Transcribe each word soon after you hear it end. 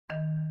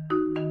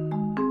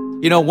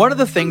You know, one of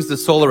the things the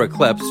solar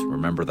eclipse,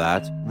 remember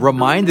that,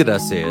 reminded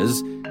us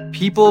is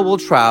people will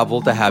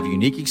travel to have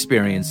unique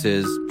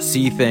experiences,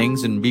 see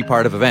things, and be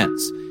part of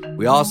events.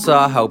 We all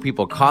saw how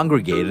people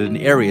congregated in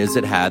areas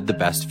that had the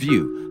best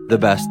view, the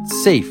best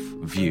safe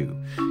view.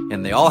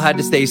 And they all had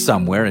to stay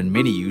somewhere, and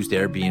many used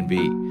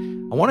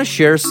Airbnb. I want to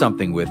share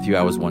something with you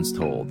I was once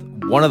told.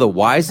 One of the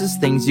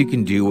wisest things you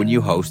can do when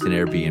you host an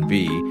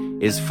Airbnb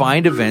is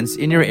find events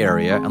in your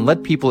area and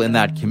let people in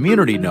that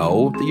community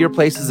know that your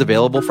place is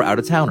available for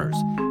out-of-towners.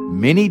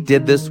 Many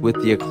did this with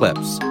the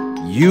eclipse.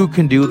 You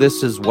can do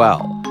this as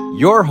well.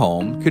 Your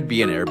home could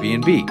be an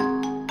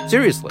Airbnb.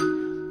 Seriously.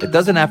 It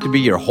doesn't have to be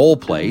your whole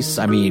place.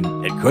 I mean,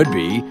 it could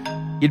be.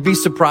 You'd be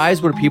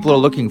surprised what people are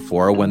looking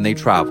for when they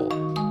travel.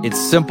 It's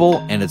simple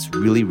and it's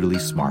really, really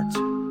smart.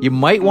 You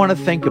might want to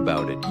think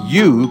about it.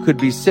 You could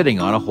be sitting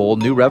on a whole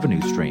new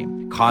revenue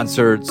stream.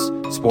 Concerts,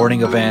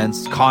 sporting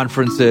events,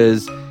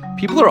 conferences.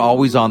 People are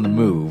always on the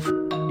move.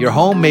 Your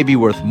home may be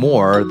worth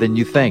more than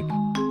you think.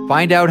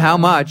 Find out how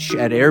much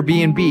at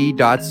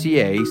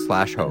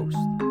airbnb.ca/host.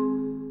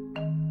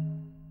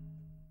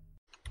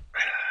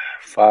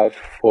 5,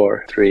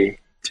 4, 3,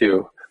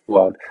 2,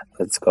 1.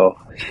 Let's go.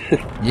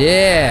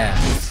 Yeah.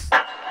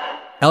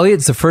 Elliot,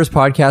 it's the first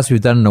podcast we've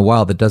done in a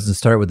while that doesn't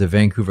start with the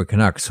Vancouver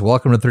Canucks.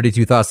 Welcome to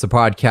 32 Thoughts, the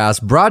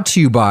podcast, brought to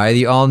you by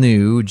the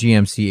all-new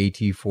GMC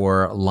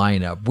AT4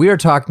 lineup. We are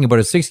talking about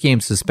a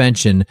 6-game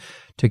suspension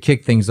to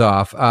kick things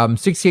off.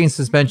 6-game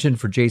suspension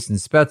for Jason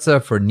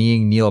Spezza for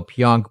kneeing Neil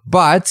Pionk,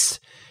 but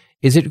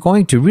is it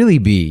going to really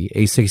be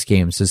a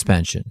 6-game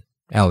suspension,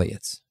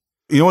 Elliot?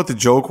 You know what the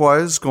joke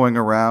was going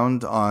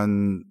around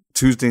on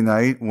Tuesday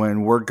night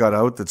when word got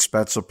out that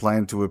Spezza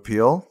planned to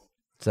appeal?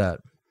 What's that?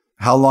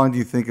 How long do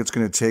you think it's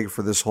going to take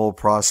for this whole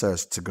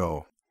process to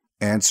go?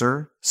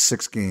 Answer,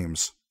 6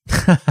 games.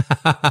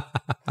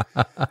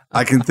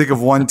 I can think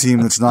of one team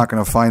that's not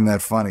going to find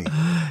that funny.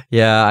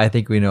 Yeah, I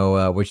think we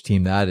know which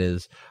team that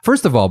is.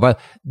 First of all, but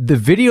the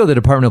video the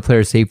Department of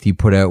Player Safety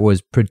put out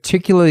was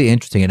particularly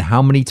interesting in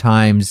how many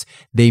times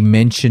they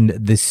mentioned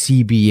the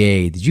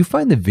CBA. Did you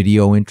find the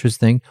video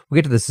interesting? We'll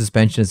get to the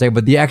suspension in a second,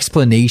 but the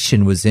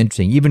explanation was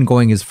interesting, even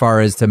going as far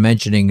as to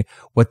mentioning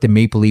what the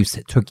Maple Leafs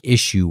took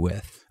issue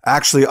with.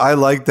 Actually, I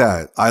like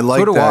that. I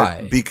like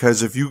that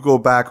because if you go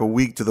back a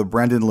week to the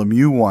Brendan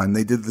Lemieux one,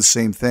 they did the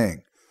same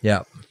thing.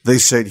 Yeah. They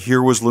said,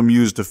 here was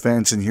Lemieux's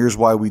defense and here's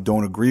why we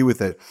don't agree with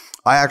it.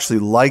 I actually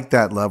like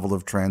that level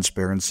of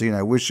transparency and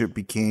I wish it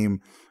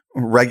became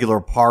a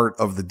regular part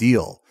of the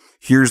deal.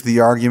 Here's the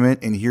argument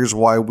and here's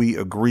why we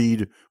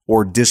agreed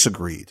or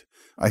disagreed.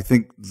 I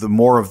think the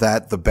more of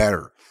that, the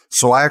better.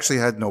 So I actually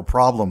had no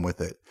problem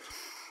with it.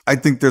 I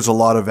think there's a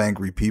lot of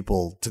angry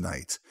people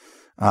tonight.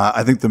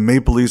 I think the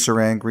Maple Leafs are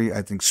angry.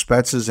 I think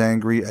Spezza's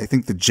angry. I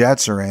think the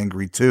Jets are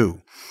angry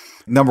too.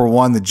 Number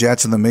one, the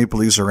Jets and the Maple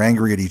Leafs are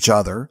angry at each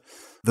other.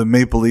 The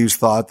Maple Leafs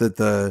thought that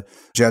the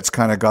Jets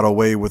kind of got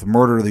away with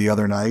murder the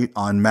other night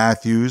on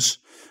Matthews,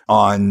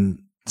 on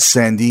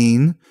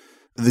Sandin.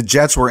 The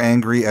Jets were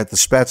angry at the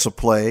Spezza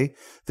play.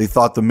 They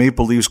thought the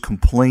Maple Leafs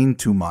complained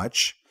too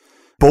much.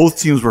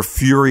 Both teams were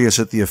furious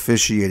at the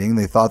officiating.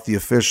 They thought the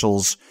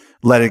officials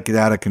let it get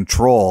out of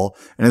control.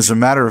 And as a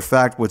matter of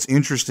fact, what's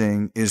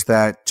interesting is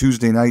that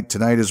Tuesday night,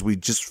 tonight, as we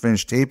just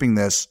finished taping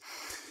this,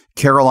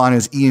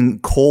 Carolina's Ian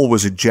Cole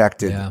was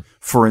ejected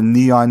for a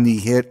knee-on-knee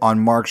hit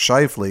on Mark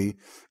Scheifele.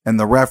 And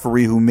the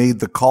referee who made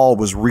the call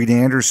was Reed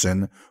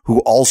Anderson, who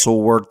also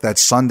worked that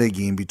Sunday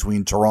game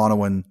between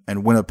Toronto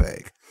and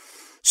Winnipeg.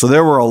 So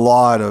there were a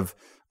lot of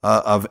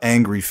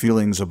angry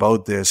feelings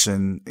about this.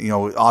 And, you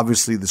know,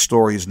 obviously the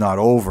story is not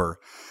over.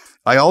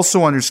 I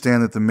also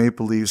understand that the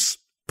Maple Leafs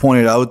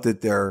pointed out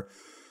that their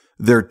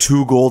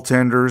 2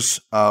 goaltenders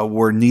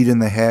were kneed in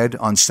the head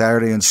on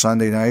Saturday and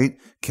Sunday night.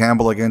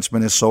 Campbell against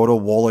Minnesota,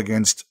 Woll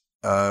against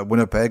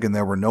Winnipeg, and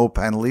there were no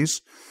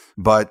penalties.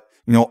 But,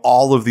 you know,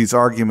 all of these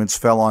arguments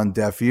fell on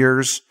deaf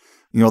ears.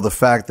 You know, the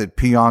fact that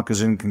Pionk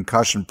is in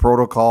concussion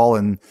protocol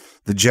and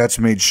the Jets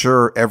made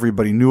sure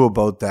everybody knew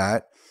about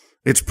that.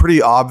 It's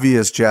pretty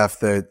obvious,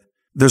 Jeff, that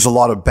there's a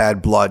lot of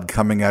bad blood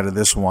coming out of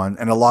this one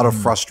and a lot of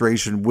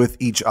frustration with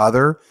each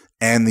other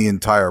and the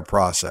entire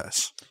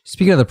process.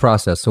 Speaking of the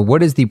process, so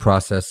what is the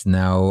process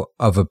now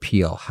of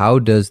appeal? How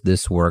does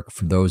this work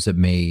for those that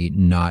may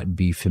not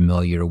be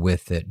familiar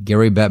with it?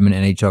 Gary Bettman,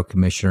 NHL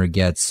commissioner,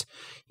 gets,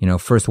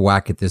 first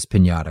whack at this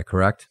piñata,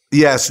 correct?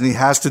 Yes, and he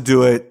has to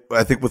do it,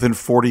 I think, within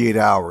 48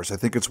 hours. I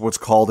think it's what's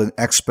called an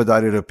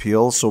expedited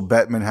appeal, so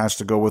Bettman has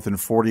to go within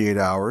 48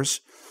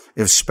 hours.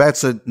 If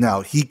Spezza,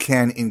 now he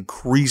can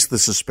increase the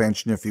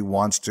suspension if he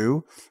wants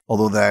to,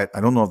 although that,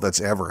 I don't know if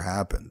that's ever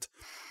happened.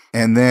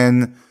 And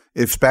then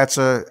if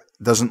Spezza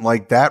doesn't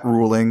like that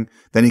ruling,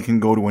 then he can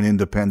go to an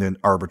independent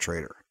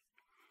arbitrator.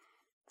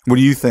 What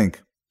do you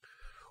think?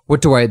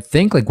 What do I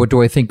think? Like, what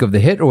do I think of the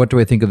hit, or what do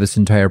I think of this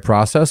entire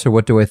process, or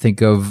what do I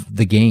think of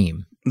the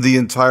game? The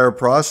entire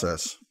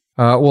process.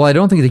 Well, I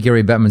don't think that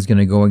Gary Bettman's going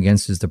to go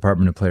against his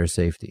Department of Player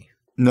Safety.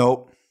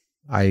 Nope.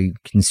 I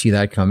can see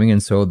that coming,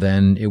 and so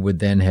then it would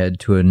then head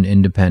to an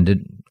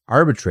independent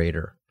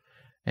arbitrator.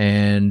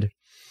 And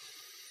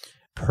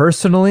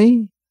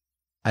personally,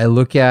 I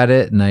look at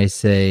it and I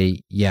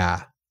say,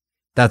 yeah,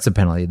 that's a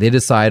penalty. They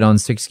decide on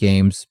 6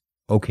 games.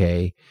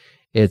 Okay.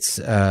 It's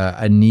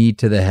a knee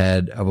to the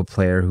head of a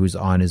player who's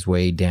on his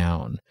way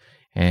down.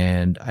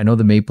 And I know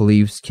the Maple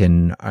Leafs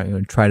can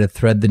try to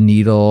thread the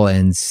needle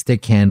and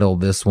stick handle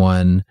this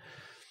one.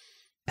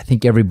 I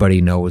think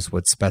everybody knows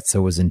what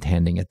Spezza was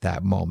intending at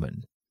that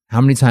moment. How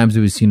many times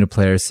have we seen a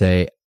player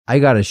say, I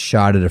got a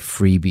shot at a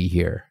freebie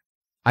here.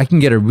 I can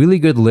get a really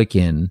good lick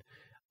in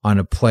on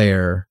a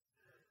player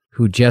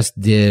who just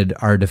did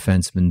our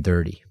defenseman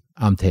dirty.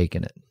 I'm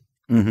taking it.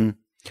 Mm-hmm.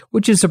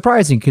 Which is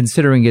surprising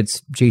considering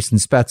it's Jason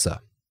Spezza.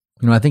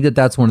 I think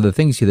that's one of the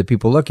things here that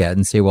people look at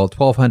and say, well,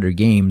 1,200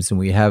 games and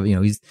we have,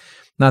 he's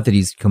not that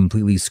he's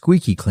completely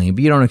squeaky clean,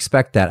 but you don't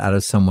expect that out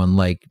of someone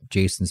like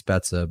Jason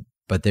Spezza,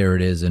 but there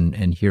it is.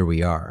 And here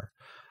we are.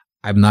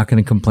 I'm not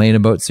going to complain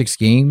about 6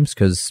 games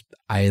because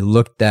I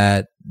looked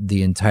at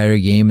the entire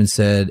game and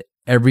said,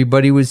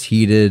 everybody was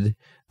heated.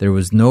 There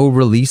was no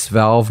release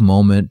valve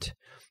moment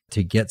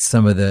to get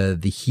some of the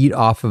heat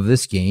off of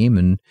this game.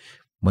 And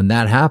when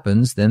that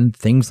happens, then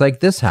things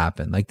like this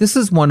happen. Like this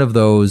is one of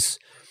those,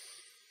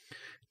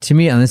 to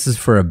me, and this is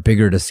for a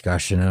bigger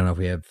discussion. I don't know if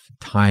we have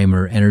time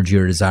or energy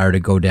or desire to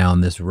go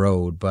down this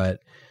road, but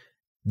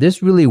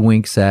this really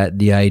winks at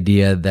the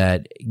idea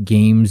that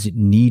games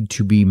need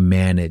to be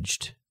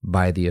managed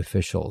by the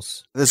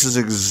officials. This is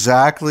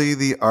exactly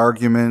the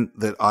argument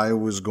that I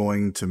was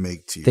going to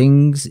make to you.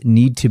 Things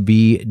need to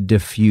be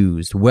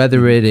diffused,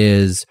 whether it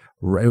is,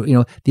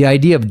 the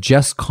idea of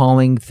just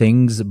calling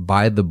things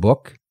by the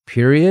book,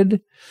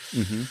 period.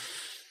 Mm-hmm.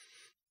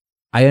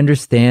 I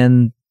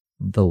understand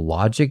the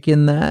logic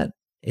in that.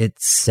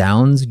 It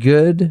sounds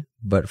good,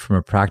 but from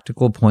a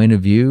practical point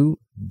of view,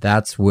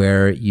 that's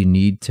where you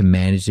need to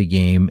manage the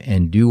game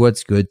and do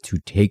what's good to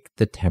take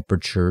the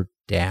temperature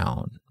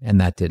down.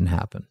 And that didn't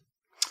happen.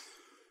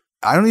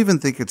 I don't even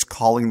think it's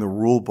calling the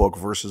rule book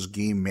versus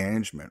game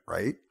management,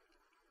 right?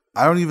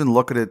 I don't even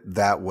look at it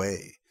that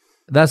way.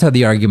 That's how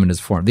the argument is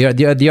formed.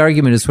 The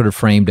argument is sort of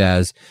framed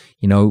as,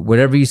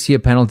 whatever you see a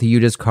penalty, you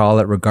just call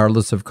it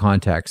regardless of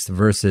context,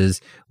 versus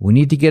we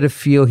need to get a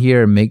feel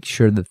here and make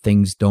sure that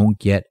things don't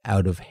get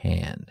out of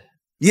hand.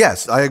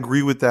 Yes, I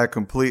agree with that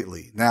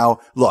completely. Now,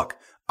 look,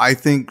 I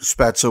think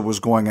Spezza was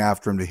going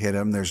after him to hit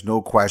him. There's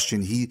no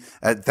question.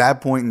 At that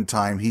point in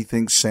time, he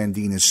thinks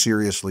Sandin is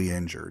seriously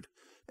injured.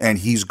 And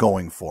he's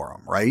going for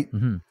him, right?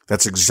 Mm-hmm.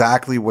 That's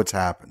exactly what's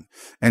happened.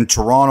 And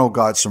Toronto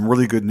got some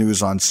really good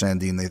news on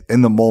Sandin.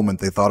 In the moment,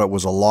 they thought it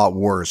was a lot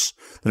worse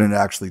than it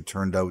actually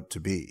turned out to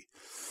be.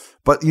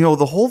 But,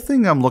 the whole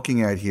thing I'm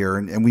looking at here,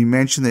 and we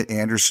mentioned that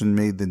Anderson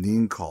made the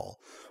knee call.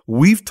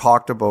 We've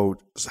talked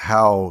about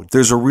how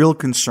there's a real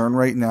concern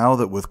right now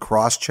that with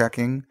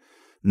cross-checking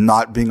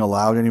not being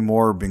allowed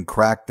anymore or being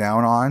cracked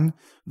down on,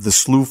 the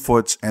slew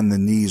foots and the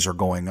knees are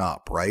going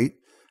up, right?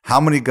 How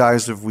many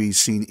guys have we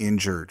seen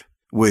injured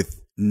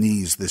with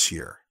knees this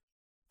year?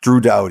 Drew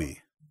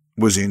Doughty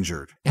was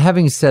injured.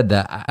 Having said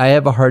that, I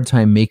have a hard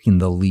time making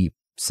the leap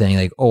saying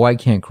like, oh, I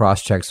can't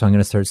cross-check, so I'm going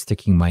to start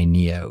sticking my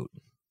knee out.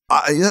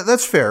 Yeah,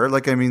 that's fair.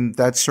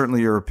 That's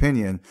certainly your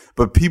opinion,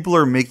 but people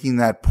are making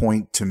that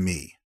point to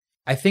me.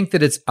 I think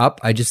that it's up.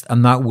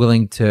 I'm not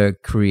willing to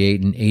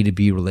create an A to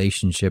B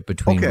relationship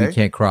between we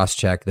can't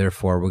cross-check,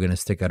 therefore we're going to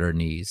stick out our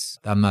knees.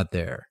 I'm not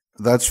there.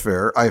 That's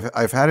fair.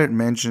 I've had it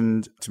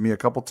mentioned to me a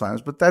couple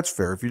times, but that's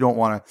fair. If you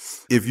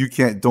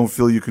don't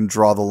feel you can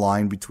draw the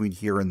line between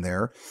here and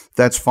there,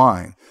 that's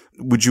fine.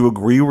 Would you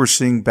agree we're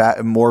seeing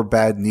more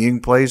bad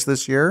kneeing plays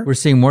this year? We're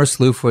seeing more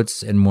slew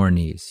foots and more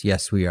knees.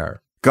 Yes, we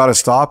are. Got to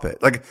stop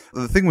it. Like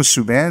the thing with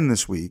Subban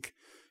this week,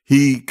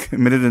 he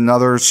committed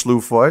another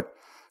slew foot.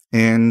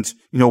 And,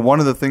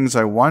 one of the things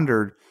I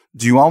wondered,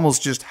 do you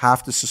almost just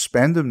have to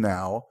suspend him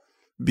now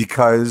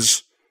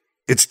because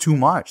it's too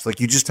much? Like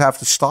you just have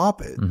to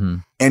stop it. Mm-hmm.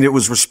 And it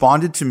was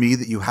responded to me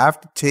that you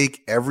have to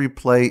take every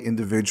play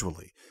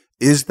individually.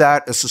 Is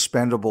that a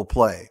suspendable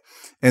play?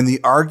 And the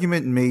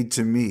argument made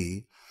to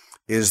me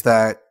is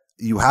that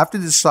you have to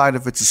decide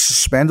if it's a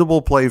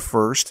suspendable play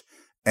first,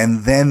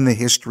 and then the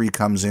history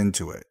comes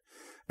into it.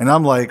 And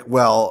I'm like,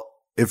 well,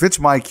 if it's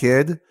my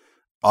kid,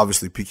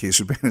 obviously PK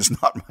Subban is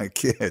not my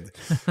kid,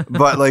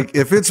 but like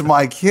if it's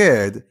my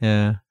kid,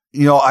 yeah,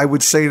 I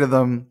would say to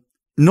them,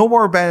 no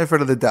more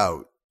benefit of the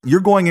doubt.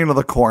 You're going into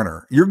the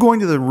corner. You're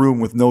going to the room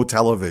with no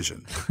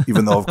television,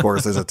 even though, of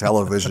course, there's a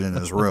television in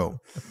his room.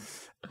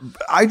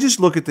 I just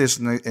look at this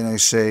and I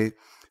say,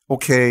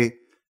 okay,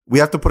 we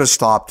have to put a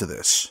stop to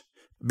this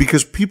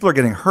because people are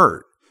getting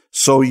hurt.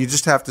 So you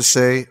just have to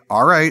say,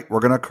 all right, we're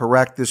going to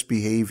correct this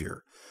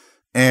behavior.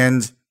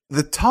 And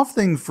the tough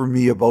thing for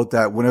me about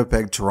that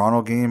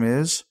Winnipeg-Toronto game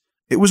is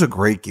it was a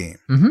great game.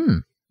 Mm-hmm.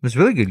 It was a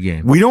really good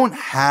game. We don't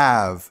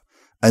have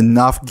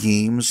enough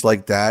games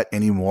like that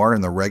anymore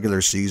in the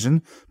regular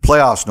season.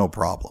 Playoffs, no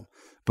problem.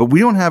 But we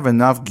don't have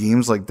enough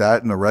games like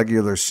that in the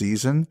regular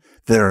season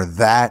that are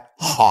that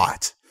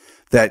hot,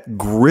 that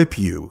grip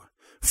you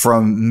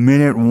from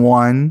minute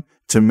 1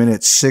 to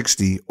minute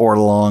 60 or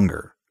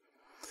longer.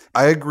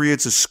 I agree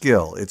it's a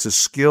skill. It's a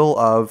skill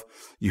of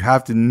you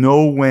have to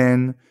know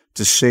when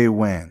to say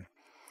when.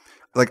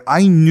 Like,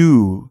 I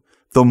knew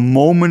the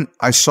moment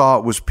I saw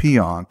it was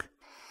Pionk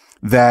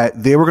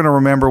that they were going to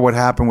remember what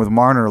happened with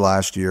Marner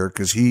last year,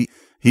 because he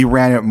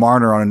ran at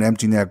Marner on an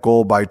empty net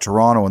goal by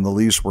Toronto and the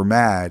Leafs were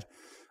mad.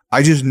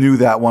 I just knew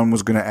that one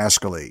was going to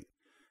escalate.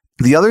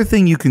 The other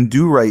thing you can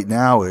do right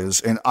now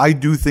is, and I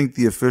do think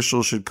the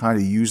officials should kind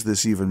of use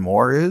this even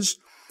more, is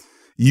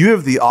you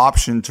have the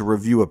option to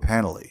review a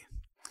penalty.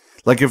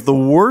 Like, if the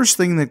worst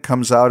thing that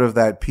comes out of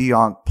that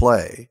Pionk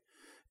play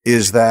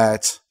is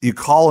that you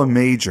call a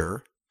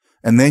major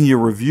and then you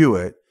review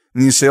it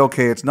and you say,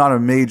 okay, it's not a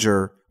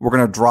major, we're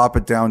going to drop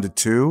it down to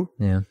 2.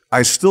 Yeah.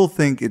 I still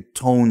think it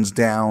tones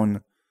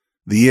down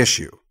the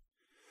issue.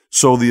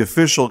 So the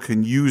official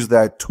can use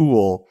that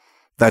tool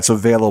that's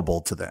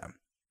available to them.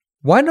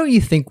 Why don't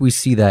you think we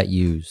see that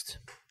used?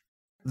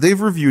 They've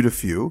reviewed a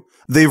few.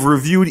 They've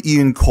reviewed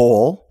Ian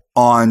Cole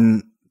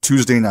on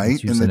Tuesday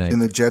night in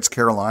the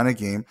Jets-Carolina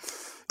game.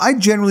 I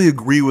generally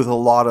agree with a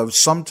lot of,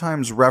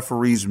 sometimes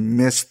referees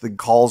miss the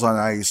calls on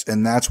ice,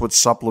 and that's what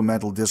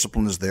supplemental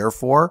discipline is there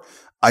for.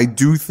 I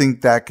do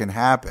think that can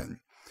happen.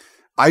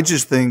 I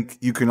just think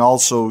you can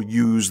also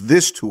use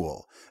this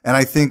tool. And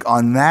I think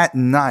on that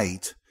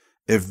night,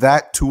 if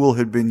that tool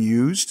had been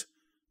used,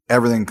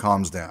 everything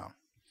calms down.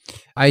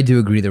 I do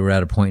agree that we're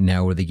at a point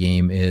now where the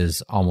game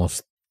is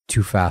almost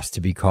too fast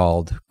to be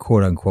called,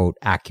 quote unquote,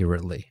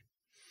 accurately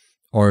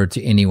or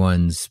to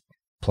anyone's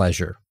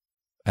pleasure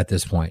at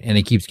this point. And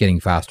it keeps getting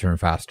faster and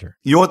faster.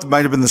 You know what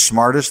might have been the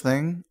smartest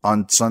thing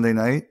on Sunday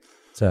night?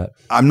 What's that?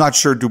 I'm not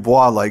sure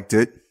Dubois liked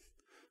it,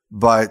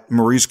 but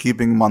Maurice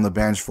keeping him on the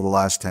bench for the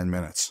last 10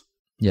 minutes.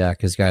 Yeah,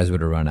 because guys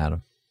would have run at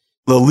him.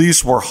 The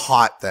Leafs were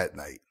hot that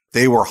night.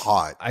 They were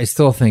hot. I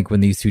still think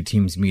when these two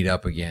teams meet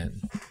up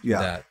again,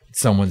 Yeah. that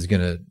someone's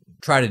going to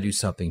try to do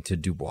something to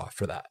Dubois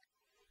for that.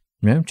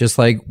 Yeah, just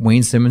like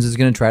Wayne Simmons is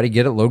going to try to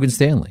get at Logan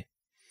Stanley.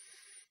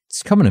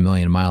 It's coming a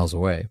million miles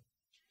away.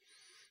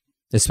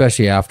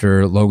 Especially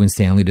after Logan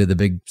Stanley did the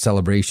big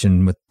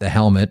celebration with the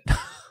helmet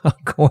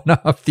going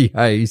off the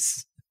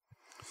ice.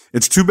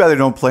 It's too bad they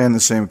don't play in the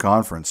same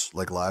conference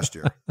like last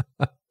year.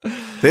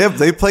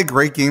 They play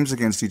great games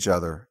against each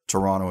other,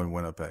 Toronto and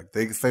Winnipeg.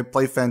 They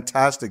play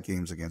fantastic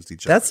games against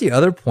each other. That's the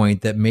other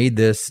point that made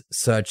this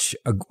such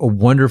a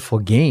wonderful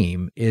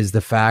game, is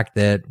the fact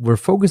that we're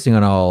focusing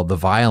on all the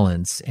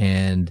violence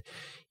and,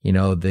 you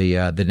know,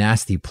 the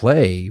nasty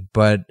play,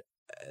 but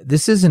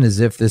this isn't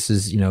as if this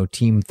is, you know,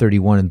 team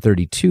 31 and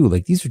 32.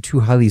 Like, these are two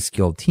highly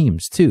skilled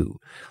teams too.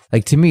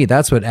 Like, to me,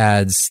 that's what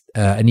adds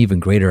an even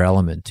greater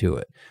element to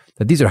it.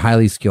 That these are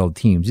highly skilled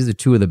teams. These are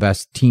two of the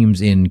best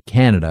teams in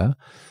Canada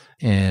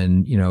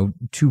and, you know,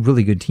 two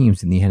really good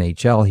teams in the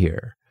NHL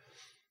here.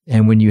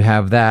 And when you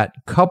have that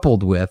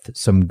coupled with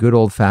some good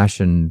old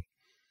fashioned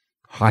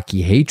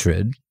hockey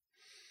hatred,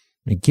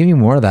 give me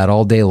more of that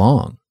all day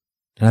long.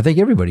 And I think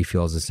everybody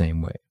feels the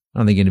same way. I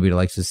don't think anybody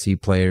likes to see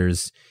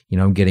players, you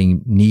know,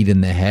 getting kneed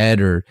in the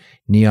head or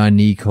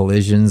knee-on-knee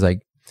collisions. Like,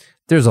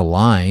 there's a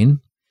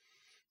line,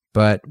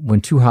 but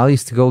when two highly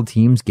skilled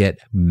teams get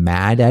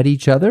mad at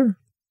each other,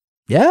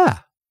 yeah,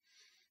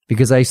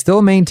 because I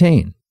still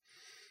maintain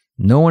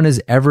no one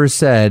has ever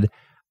said,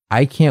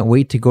 I can't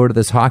wait to go to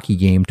this hockey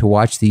game to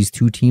watch these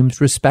two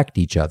teams respect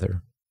each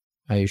other.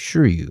 I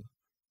assure you,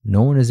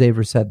 no one has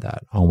ever said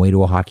that on the way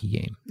to a hockey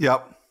game.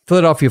 Yep.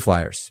 Philadelphia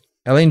Flyers.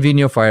 Alain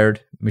Vigneault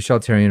fired. Michel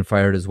Therrien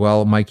fired as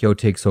well. Mike Yeo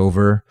takes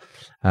over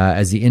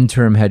as the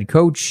interim head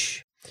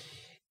coach.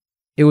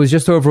 It was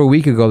just over a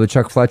week ago that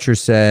Chuck Fletcher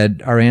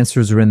said, our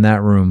answers are in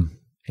that room.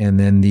 And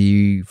then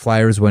the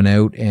Flyers went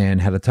out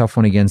and had a tough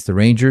one against the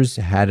Rangers,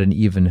 had an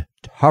even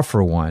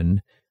tougher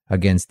one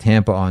against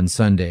Tampa on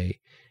Sunday.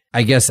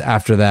 I guess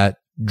after that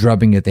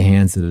drubbing at the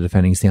hands of the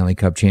defending Stanley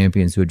Cup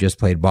champions who had just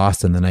played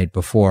Boston the night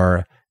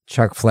before,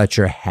 Chuck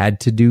Fletcher had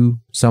to do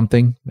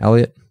something,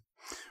 Elliot.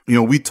 You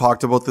know, we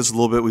talked about this a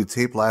little bit. We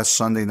taped last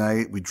Sunday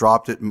night. We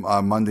dropped it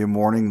Monday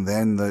morning.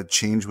 Then the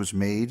change was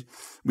made.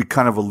 We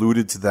kind of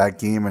alluded to that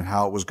game and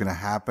how it was going to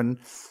happen.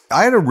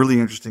 I had a really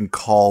interesting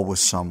call with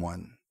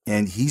someone,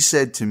 and he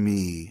said to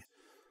me,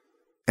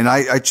 and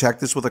I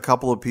checked this with a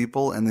couple of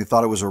people, and they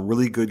thought it was a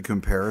really good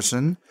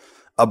comparison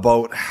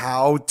about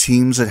how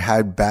teams that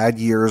had bad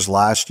years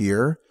last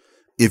year,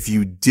 if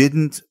you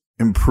didn't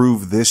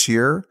improve this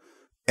year,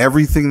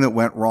 everything that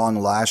went wrong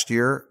last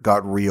year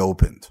got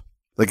reopened.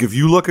 Like, if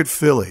you look at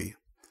Philly,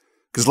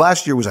 because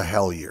last year was a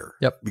hell year.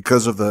 Yep.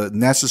 Because of the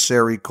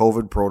necessary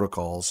COVID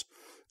protocols,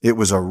 it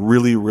was a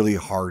really, really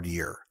hard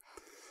year.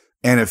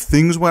 And if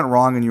things went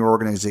wrong in your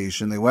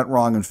organization, they went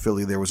wrong in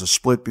Philly, there was a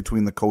split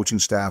between the coaching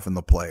staff and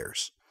the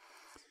players.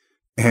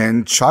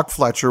 And Chuck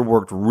Fletcher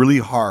worked really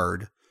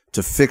hard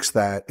to fix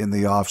that in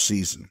the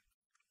offseason.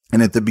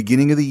 And at the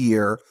beginning of the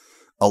year,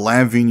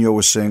 Alain Vigneault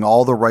was saying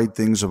all the right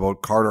things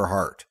about Carter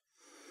Hart,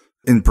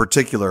 in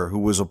particular, who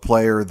was a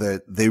player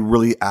that they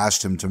really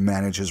asked him to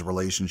manage his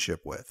relationship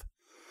with.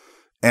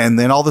 And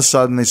then all of a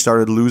sudden they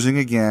started losing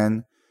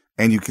again,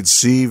 and you could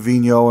see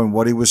Vigneault and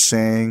what he was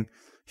saying.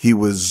 He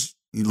was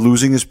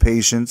losing his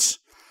patience,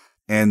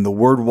 and the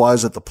word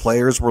was that the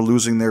players were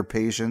losing their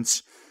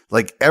patience.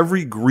 Like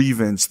every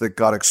grievance that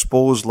got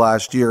exposed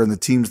last year and the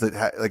teams that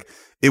had, like,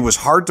 it was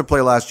hard to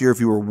play last year if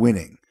you were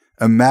winning.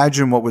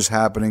 Imagine what was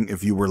happening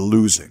if you were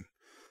losing.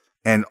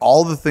 And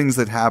all the things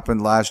that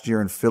happened last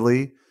year in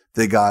Philly,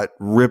 they got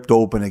ripped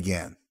open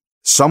again.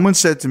 Someone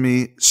said to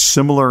me,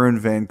 similar in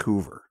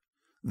Vancouver,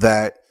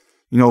 that,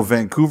 you know,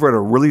 Vancouver had a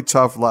really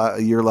tough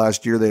year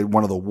last year. They had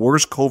one of the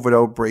worst COVID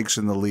outbreaks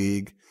in the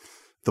league.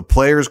 The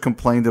players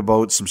complained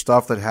about some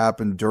stuff that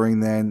happened during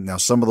then. Now,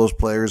 some of those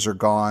players are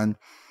gone.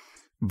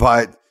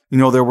 But, you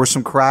know, there were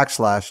some cracks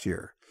last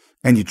year.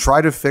 And you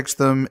try to fix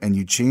them, and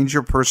you change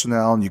your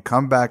personnel, and you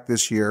come back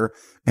this year,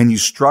 and you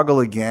struggle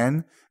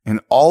again. And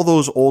all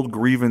those old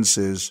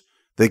grievances,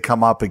 they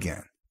come up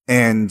again.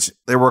 And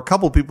there were a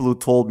couple of people who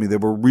told me there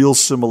were real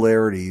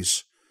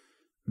similarities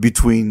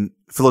between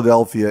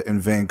Philadelphia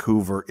and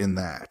Vancouver in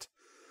that.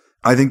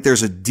 I think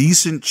there's a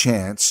decent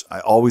chance. I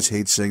always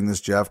hate saying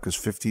this, Jeff, because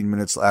 15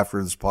 minutes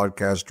after this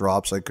podcast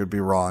drops, I could be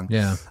wrong.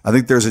 Yeah. I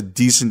think there's a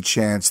decent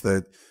chance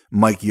that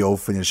Mike Yeo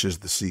finishes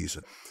the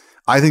season.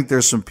 I think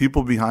there's some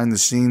people behind the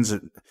scenes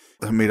that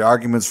have made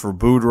arguments for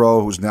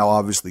Boudreau, who's now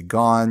obviously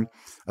gone.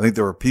 I think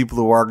there were people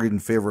who argued in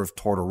favor of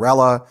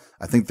Tortorella.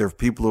 I think there are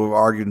people who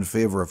argued in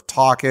favor of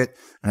Tocchet.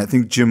 And I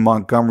think Jim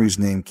Montgomery's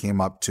name came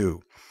up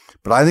too.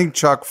 But I think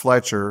Chuck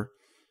Fletcher,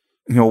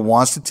 you know,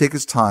 wants to take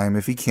his time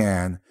if he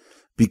can,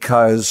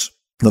 because,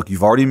 look,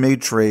 you've already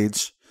made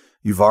trades.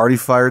 You've already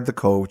fired the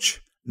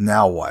coach.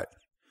 Now what?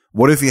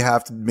 What if you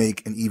have to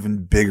make an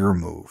even bigger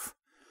move?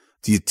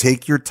 Do you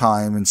take your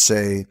time and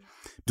say,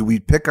 do we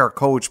pick our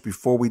coach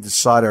before we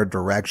decide our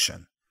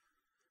direction?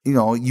 You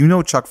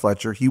know Chuck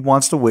Fletcher. He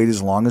wants to wait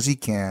as long as he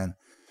can,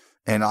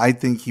 and I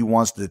think he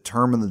wants to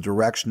determine the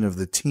direction of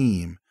the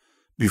team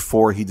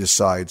before he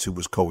decides who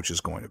his coach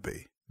is going to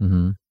be.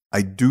 Mm-hmm.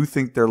 I do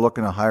think they're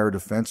looking to hire a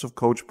defensive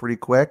coach pretty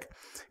quick,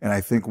 and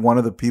I think one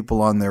of the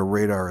people on their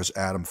radar is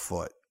Adam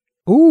Foote.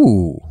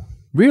 Ooh,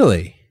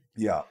 really?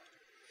 Yeah.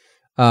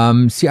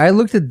 See, I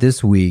looked at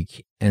this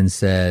week and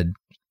said,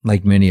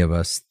 like many of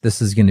us,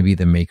 this is going to be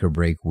the make or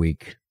break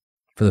week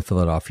for the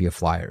Philadelphia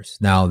Flyers.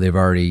 Now they've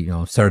already,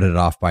 started it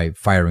off by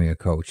firing a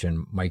coach,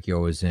 and Mike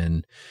Yeo is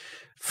in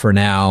for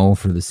now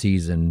for the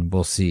season.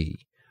 We'll see.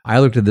 I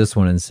looked at this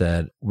one and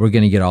said, we're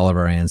going to get all of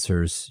our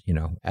answers,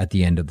 at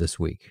the end of this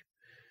week.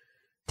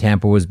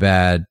 Tampa was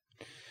bad.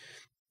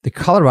 The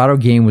Colorado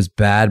game was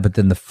bad, but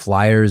then the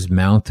Flyers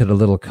mounted a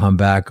little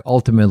comeback,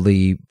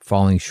 ultimately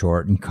falling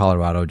short, and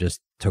Colorado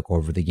just took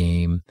over the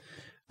game.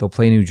 They'll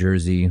play New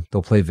Jersey,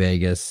 they'll play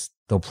Vegas,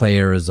 they'll play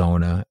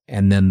Arizona,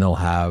 and then they'll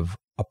have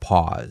a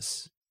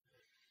pause.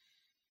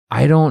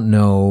 I don't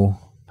know.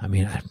 I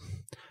mean, I'm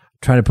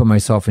trying to put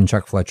myself in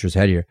Chuck Fletcher's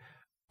head here.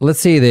 Let's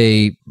say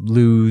they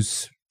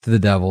lose to the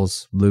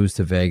Devils, lose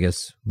to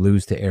Vegas,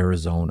 lose to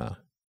Arizona.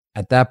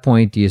 At that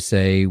point, do you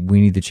say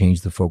we need to change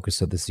the focus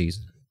of the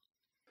season?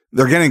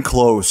 They're getting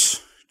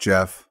close,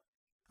 Jeff.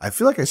 I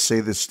feel like I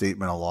say this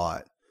statement a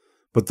lot,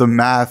 but the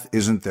math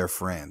isn't their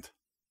friend.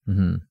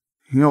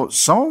 Mm-hmm.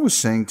 Someone was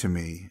saying to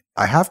me,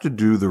 I have to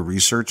do the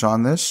research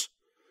on this,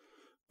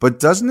 but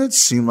doesn't it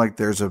seem like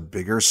there's a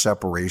bigger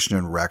separation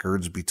in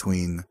records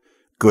between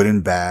good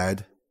and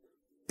bad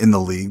in the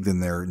league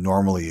than there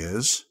normally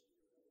is?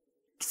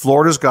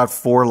 Florida's got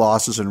 4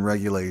 losses in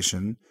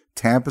regulation.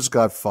 Tampa's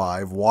got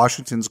 5.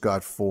 Washington's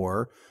got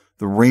 4.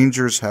 The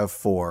Rangers have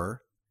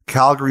 4.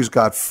 Calgary's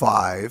got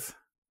 5.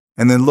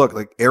 And then look,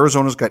 like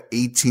Arizona's got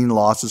 18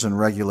 losses in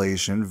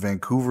regulation.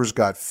 Vancouver's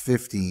got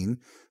 15.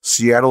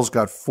 Seattle's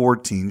got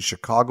 14.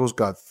 Chicago's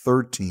got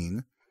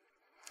 13.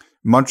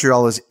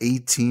 Montreal has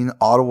 18.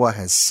 Ottawa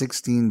has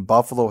 16.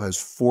 Buffalo has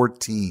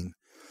 14.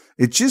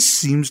 It just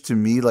seems to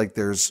me like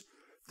there's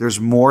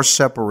more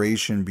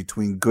separation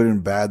between good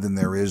and bad than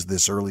there is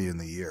this early in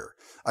the year.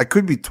 I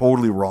could be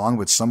totally wrong,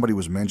 but somebody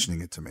was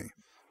mentioning it to me.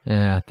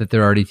 Yeah, that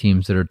there are already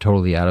teams that are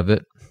totally out of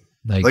it.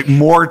 Like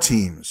more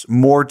teams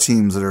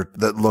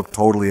that look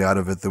totally out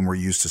of it than we're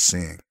used to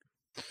seeing.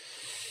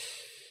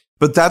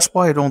 But that's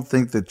why I don't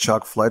think that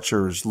Chuck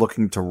Fletcher is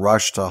looking to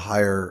rush to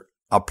hire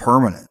a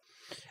permanent.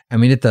 I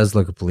mean, it does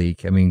look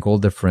bleak. I mean, goal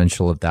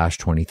differential of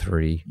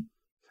 -23.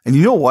 And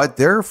you know what?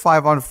 Their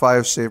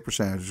 5-on-5 save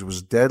percentage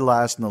was dead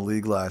last in the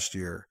league last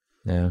year.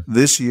 Yeah.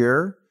 This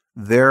year,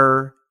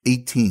 they're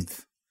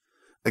 18th.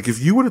 Like,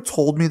 if you would have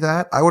told me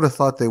that, I would have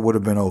thought they would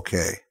have been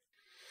okay.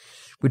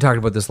 We talked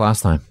about this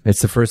last time.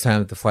 It's the first time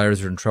that the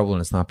Flyers are in trouble,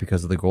 and it's not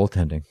because of the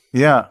goaltending.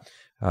 Yeah.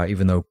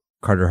 Even though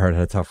Carter Hart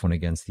had a tough one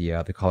against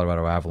the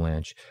Colorado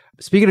Avalanche.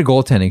 Speaking of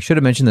goaltending, should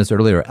have mentioned this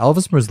earlier.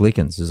 Elvis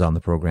Merzlikins is on the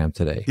program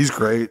today. He's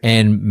great.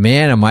 And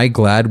man, am I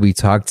glad we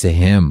talked to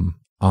him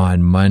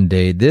on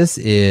Monday. This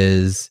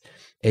is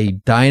a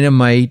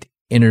dynamite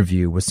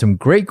interview with some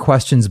great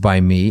questions by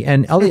me,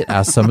 and Elliot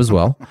asked some as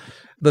well.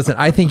 Listen,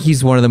 I think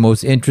he's one of the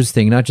most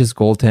interesting, not just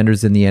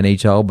goaltenders in the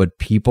NHL, but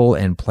people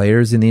and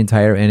players in the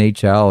entire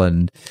NHL.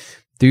 And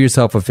do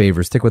yourself a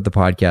favor, stick with the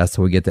podcast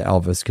till we get to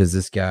Elvis, because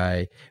this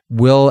guy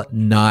will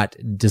not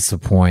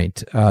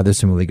disappoint. There's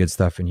some really good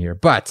stuff in here.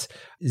 But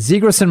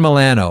Zegras and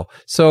Milano.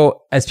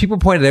 So as people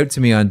pointed out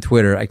to me on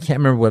Twitter, I can't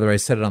remember whether I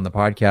said it on the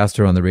podcast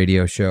or on the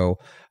radio show,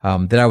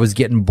 that I was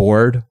getting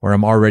bored, or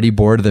I'm already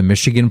bored of the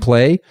Michigan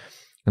play.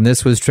 And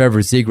this was Trevor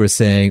Zegras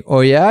saying,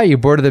 "Oh yeah, you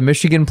bored of the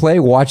Michigan play?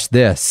 Watch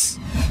this."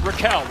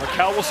 Raquel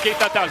will skate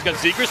that down. He's got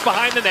Zegras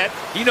behind the net.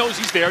 He knows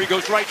he's there. He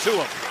goes right to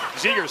him.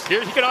 Zegras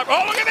here. He can.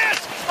 Oh, look at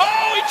this! Oh,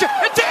 it's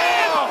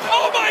in!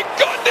 Oh my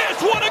goodness!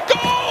 What a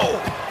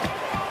goal!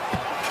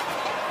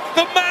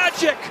 The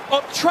magic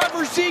of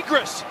Trevor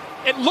Zegras.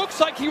 It looks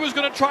like he was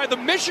going to try the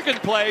Michigan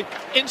play.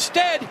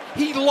 Instead,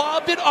 he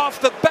lobbed it off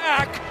the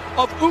back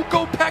of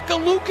Ukko-Pekka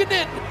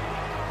Luukkonen.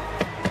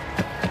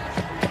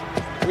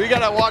 We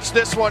got to watch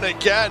this one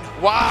again.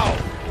 Wow.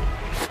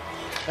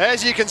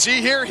 As you can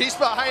see here, he's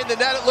behind the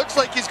net. It looks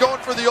like he's going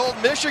for the old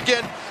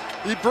Michigan.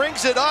 He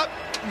brings it up.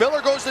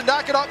 Miller goes to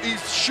knock it up. He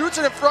shoots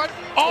it in front.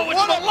 Oh, it's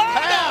what a Milano!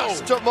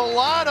 pass to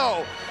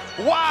Milano.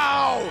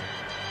 Wow.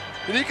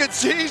 And you can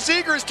see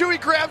Zegras too. He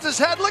grabs his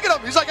head. Look at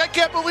him. He's like, I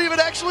can't believe it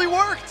actually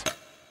worked.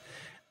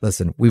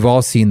 Listen, we've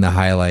all seen the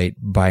highlight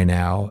by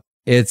now.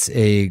 It's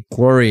a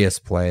glorious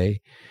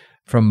play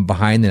from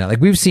behind the net.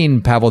 Like, we've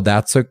seen Pavel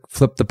Datsyuk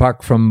flip the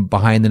puck from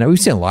behind the net. We've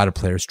seen a lot of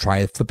players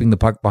try flipping the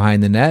puck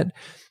behind the net.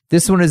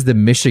 This one is the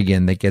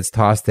Michigan that gets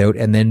tossed out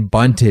and then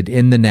bunted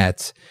in the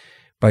net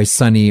by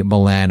Sonny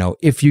Milano.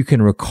 If you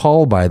can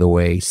recall, by the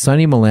way,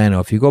 Sonny Milano,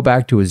 if you go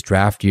back to his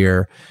draft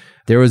year,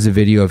 there was a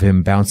video of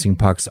him bouncing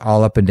pucks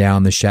all up and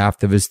down the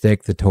shaft of his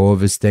stick, the toe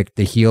of his stick,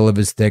 the heel of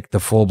his stick, the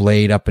full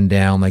blade up and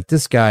down. Like,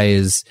 this guy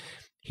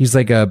he's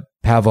like a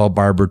Pavel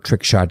Barber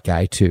trick shot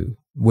guy too,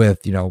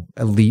 with,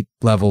 elite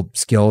level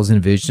skills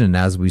and vision. And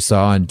as we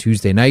saw on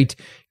Tuesday night,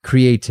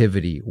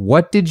 creativity.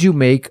 What did you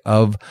make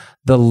of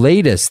the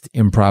latest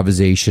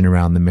improvisation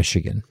around the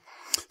Michigan?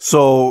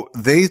 So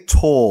they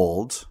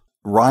told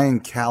Ryan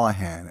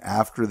Callahan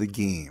after the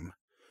game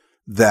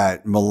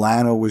that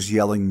Milano was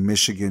yelling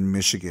Michigan,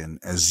 Michigan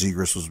as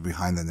Zegras was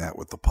behind the net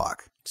with the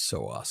puck.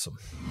 So awesome.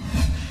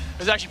 It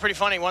was actually pretty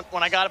funny.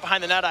 When I got it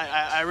behind the net,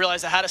 I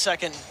realized I had a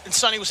second, and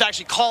Sonny was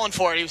actually calling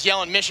for it. He was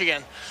yelling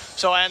Michigan.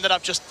 So I ended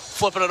up just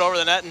flipping it over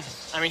the net,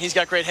 and he's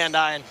got great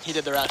hand-eye, and he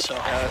did the rest. So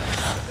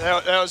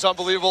that was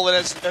unbelievable. And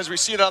as we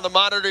see it on the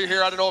monitor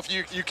here, I don't know if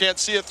you can't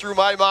see it through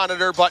my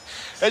monitor, but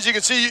as you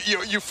can see,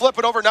 you flip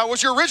it over. Now,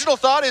 was your original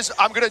thought is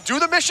I'm going to do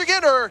the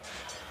Michigan, or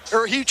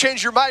he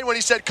changed your mind when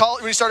he started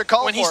calling for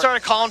it? When he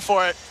started calling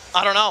for it,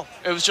 I don't know.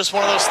 It was just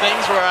one of those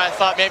things where I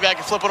thought maybe I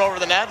could flip it over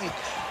the net and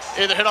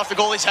either hit off the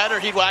goalie's head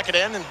or he'd whack it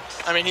in.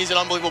 And he's an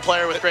unbelievable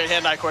player with great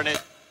hand-eye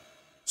coordination.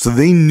 So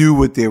they knew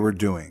what they were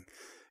doing.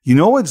 You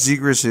know what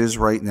Zegras is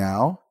right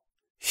now?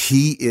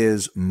 He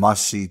is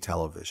must-see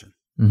television.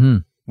 Mm-hmm.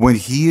 When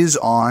he is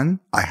on,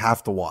 I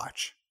have to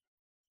watch.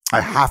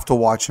 I have to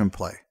watch him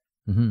play.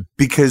 Mm-hmm.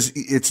 Because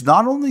it's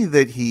not only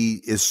that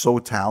he is so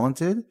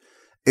talented,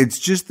 it's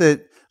just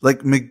that,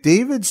 like,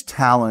 McDavid's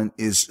talent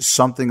is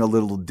something a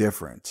little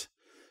different.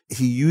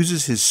 He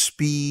uses his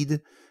speed,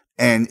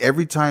 and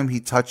every time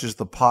he touches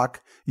the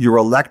puck, you're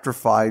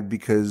electrified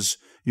because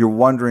you're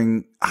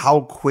wondering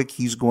how quick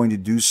he's going to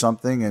do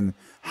something and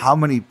how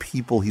many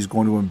people he's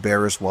going to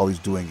embarrass while he's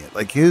doing it.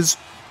 Like, his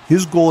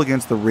goal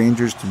against the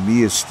Rangers, to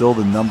me, is still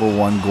the number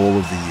one goal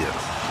of the year.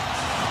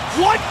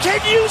 What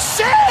can you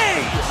say?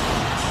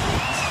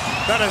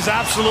 That is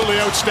absolutely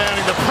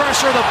outstanding. The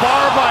pressure, the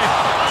bar by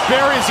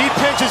Barrie as he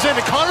pinches in.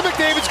 And Connor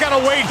McDavid's got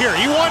to wait here.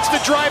 He wants to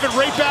drive it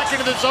right back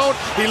into the zone.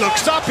 He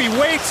looks up, he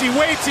waits,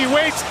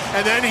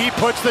 and then he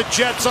puts the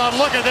Jets on.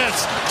 Look at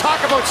this. Talk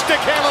about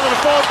stick handling in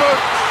the phone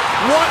booth.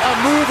 What a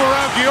move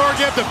around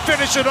Georgiev to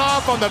finish it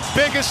off on the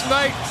biggest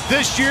night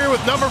this year with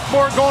number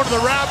 4 going to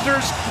the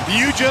Raptors.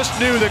 You just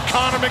knew that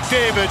Connor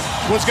McDavid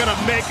was going to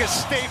make a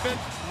statement.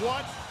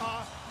 What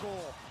a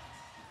goal.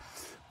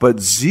 But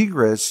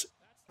Zegras,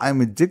 I'm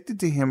addicted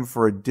to him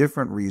for a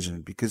different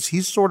reason, because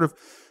he's sort of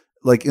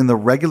like in the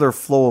regular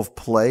flow of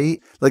play.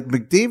 Like,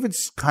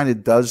 McDavid kind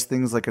of does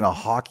things like in a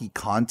hockey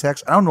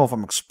context. I don't know if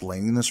I'm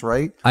explaining this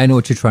right. I know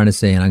what you're trying to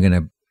say, and I'm going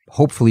to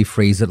hopefully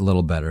phrase it a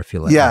little better if you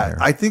let me. Yeah,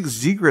 I think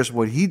Zegras,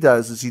 what he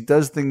does is he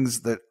does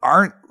things that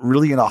aren't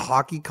really in a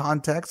hockey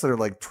context, that are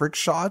like trick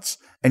shots,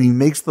 and he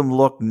makes them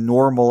look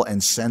normal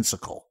and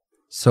sensical.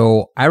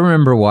 So I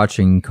remember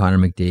watching Connor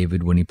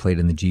McDavid when he played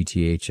in the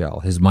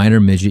GTHL. His minor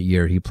midget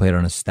year, he played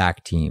on a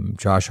stacked team.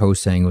 Josh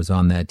Hosang was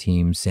on that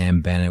team.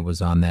 Sam Bennett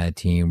was on that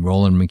team.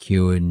 Roland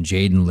McEwen,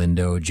 Jaden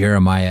Lindo,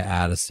 Jeremiah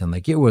Addison.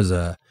 Like, it was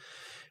a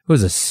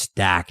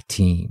stacked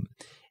team.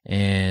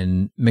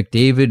 And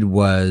McDavid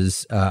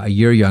was a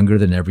year younger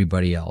than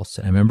everybody else.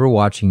 And I remember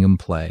watching him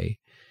play,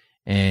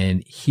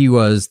 and he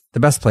was the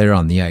best player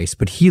on the ice,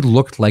 but he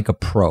looked like a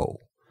pro.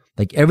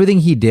 Like, everything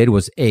he did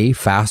was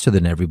faster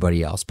than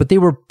everybody else, but they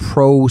were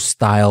pro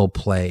style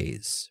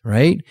plays,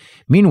 right?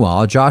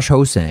 Meanwhile, Josh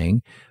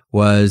Hosang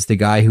was the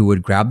guy who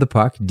would grab the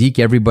puck, deke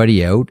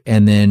everybody out,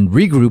 and then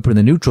regroup in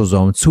the neutral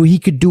zone so he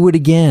could do it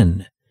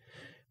again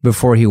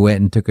before he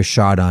went and took a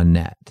shot on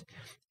net.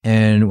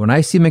 And when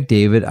I see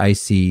McDavid, I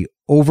see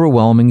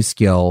overwhelming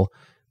skill,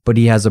 but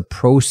he has a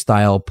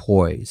pro-style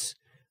poise.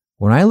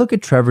 When I look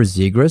at Trevor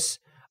Zegras,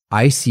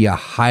 I see a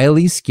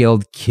highly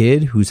skilled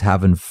kid who's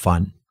having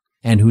fun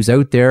and who's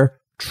out there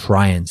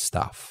trying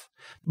stuff.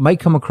 Might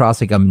come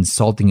across like I'm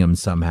insulting him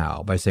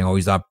somehow by saying, oh,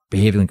 he's not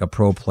behaving like a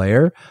pro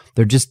player.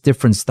 They're just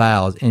different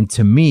styles. And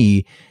to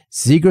me,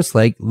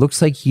 Zegras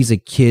looks like he's a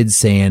kid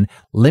saying,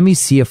 let me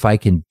see if I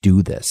can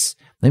do this.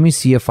 Let me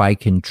see if I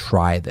can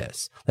try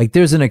this. Like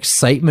there's an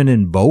excitement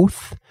in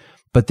both,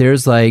 but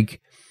there's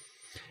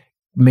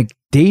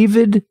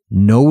McDavid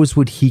knows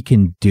what he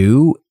can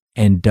do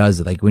and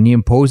does it. Like when he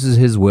imposes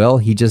his will,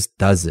 he just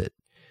does it.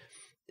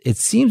 It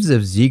seems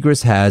as if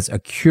Zegras has a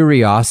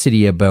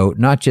curiosity about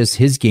not just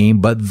his game,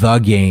 but the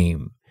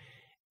game.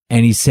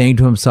 And he's saying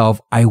to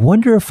himself, I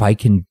wonder if I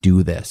can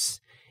do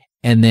this.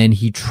 And then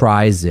he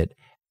tries it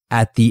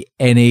at the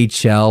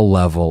NHL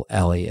level,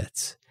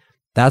 Elliot.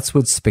 That's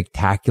what's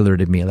spectacular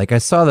to me. Like I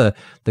saw the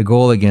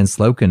goal against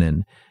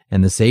Laukkanen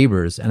and the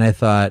Sabres, and I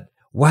thought,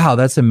 wow,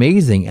 that's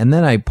amazing. And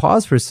then I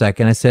paused for a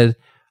second. I said,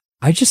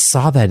 I just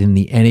saw that in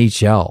the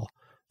NHL.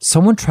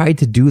 Someone tried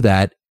to do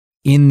that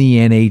in the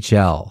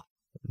NHL.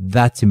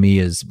 That to me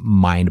is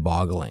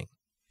mind-boggling.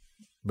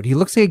 But he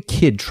looks like a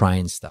kid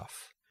trying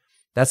stuff.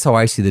 That's how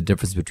I see the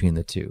difference between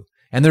the two.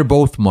 And they're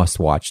both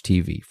must-watch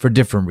TV for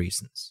different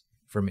reasons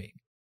for me.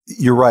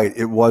 You're right.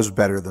 It was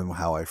better than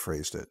how I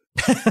phrased it.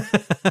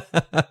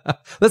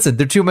 Listen,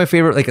 they're two of my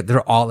favorite. Like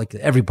they're all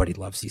everybody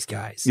loves these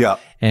guys. Yeah,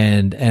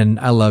 and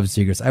I love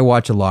Zegras. I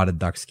watch a lot of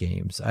Ducks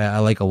games. I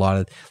like a lot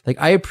of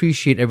I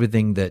appreciate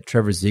everything that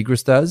Trevor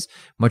Zegras does.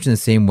 Much in the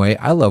same way,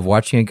 I love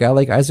watching a guy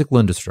like Isaac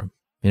Lundestrom.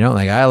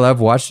 I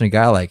love watching a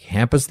guy like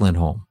Hampus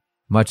Lindholm.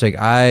 Much like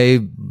I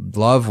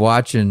love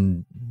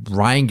watching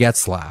Ryan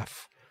Getzlaf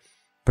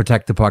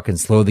protect the puck and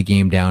slow the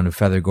game down and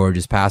feather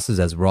gorgeous passes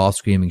as we're all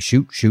screaming,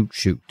 shoot, shoot,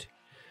 shoot.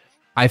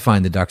 I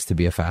find the Ducks to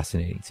be a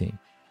fascinating team.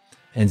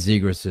 And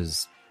Zegras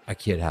is a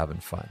kid having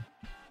fun.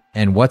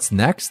 And what's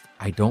next?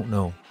 I don't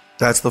know.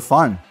 That's the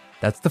fun.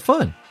 That's the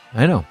fun.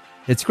 I know.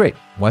 It's great.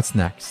 What's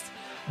next?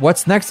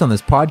 What's next on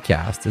this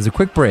podcast is a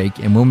quick break.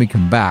 And when we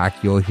come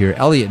back, you'll hear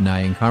Elliot and I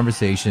in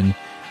conversation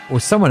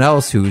with someone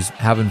else who's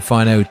having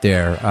fun out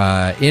there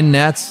in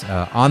nets,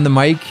 on the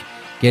mic,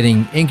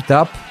 getting inked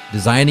up,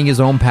 designing his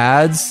own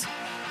pads,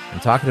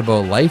 and talking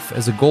about life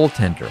as a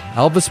goaltender.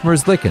 Elvis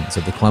Merzlikins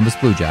of the Columbus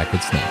Blue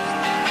Jackets next.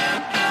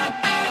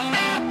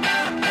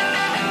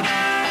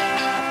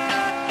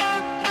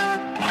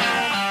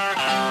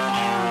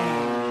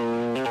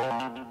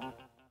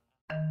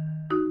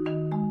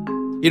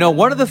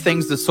 One of the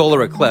things the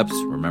solar eclipse,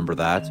 remember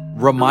that,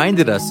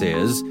 reminded us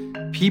is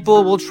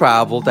people will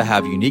travel to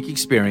have unique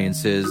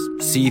experiences,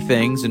 see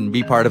things, and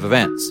be part of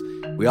events.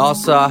 We all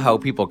saw how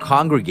people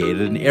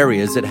congregated in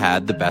areas that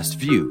had the best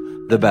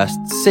view, the best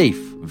safe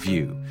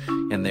view.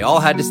 And they all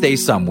had to stay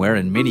somewhere,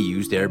 and many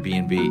used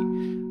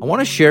Airbnb. I want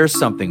to share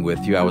something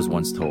with you I was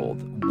once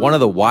told. One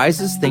of the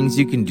wisest things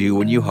you can do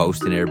when you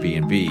host an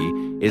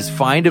Airbnb is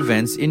find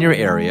events in your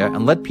area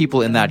and let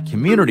people in that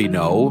community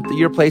know that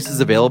your place is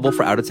available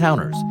for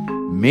out-of-towners.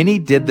 Many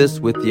did this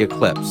with the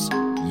eclipse.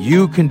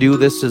 You can do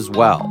this as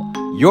well.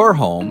 Your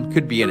home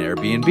could be an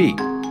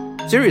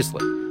Airbnb.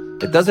 Seriously.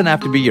 It doesn't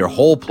have to be your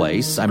whole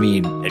place. I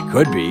mean, it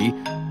could be.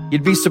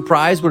 You'd be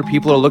surprised what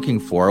people are looking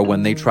for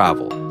when they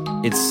travel.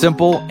 It's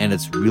simple and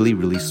it's really,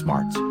 really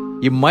smart.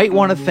 You might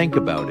want to think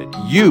about it.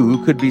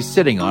 You could be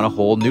sitting on a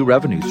whole new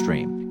revenue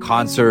stream.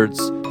 Concerts,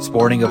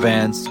 sporting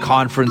events,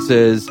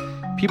 conferences.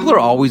 People are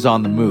always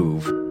on the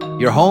move.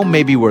 Your home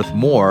may be worth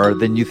more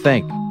than you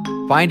think.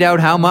 Find out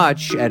how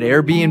much at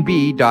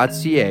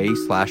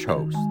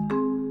airbnb.ca/host.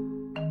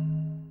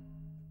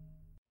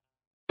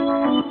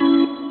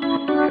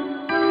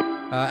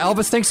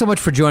 Elvis, thanks so much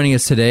for joining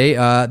us today.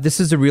 This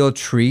is a real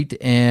treat,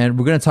 and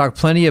we're going to talk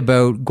plenty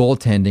about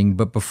goaltending.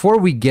 But before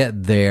we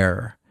get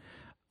there,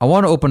 I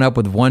want to open up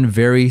with one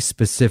very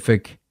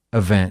specific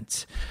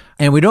event.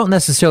 And we don't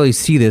necessarily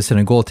see this in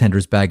a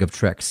goaltender's bag of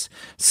tricks.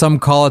 Some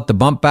call it the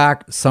bump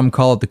back, some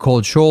call it the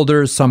cold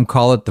shoulder, some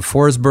call it the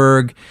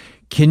Forsberg.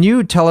 Can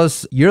you tell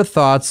us your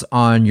thoughts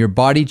on your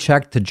body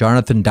check to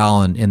Jonathan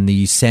Dahlen in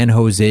the San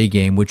Jose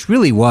game, which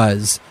really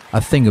was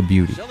a thing of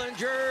beauty?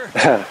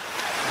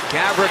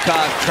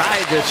 Gavrikov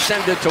tried to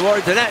send it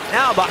towards the net.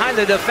 Now behind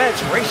the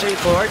defense, racing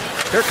for it.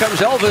 Here comes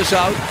Elvis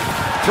out.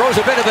 Throws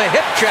a bit of a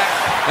hip check,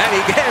 and he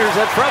gathers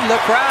it from the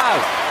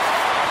crowd.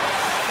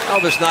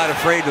 Elvis not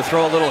afraid to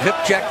throw a little hip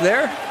check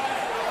there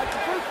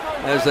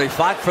as they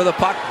fought for the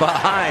puck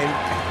behind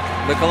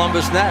the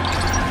Columbus net.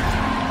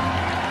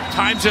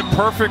 Times it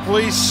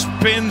perfectly,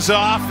 spins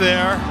off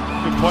there.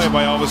 Good play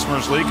by Elvis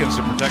Merzlikins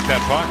to protect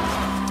that puck.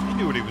 He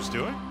knew what he was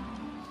doing.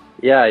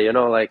 Yeah,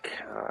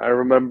 I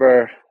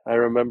remember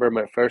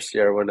my first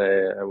year when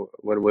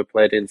we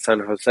played in San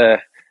Jose.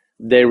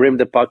 They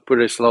rimmed the puck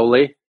pretty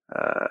slowly,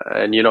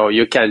 and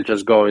you can't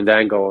just go in the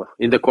angle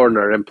in the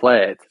corner and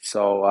play it.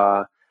 So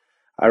I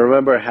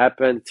remember it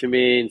happened to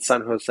me in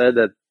San Jose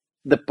that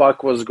the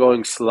puck was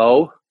going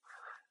slow,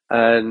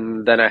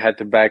 And then I had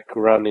to back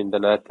run in the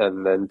net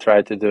and then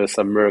try to do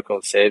some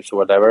miracle saves,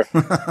 whatever.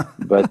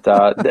 But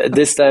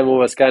this time it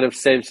was kind of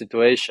same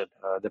situation.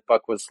 The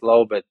puck was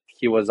slow, but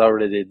he was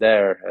already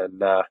there. And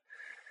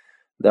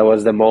that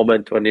was the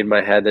moment when in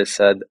my head I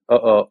said,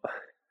 uh-oh,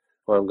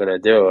 what I'm going to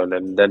do?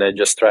 And then I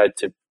just tried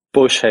to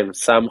push him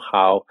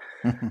somehow.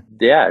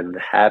 Yeah, and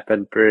it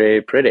happened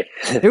pretty.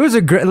 It was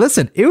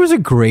a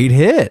great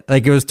hit.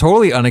 Like, it was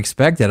totally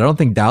unexpected. I don't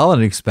think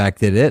Dahlen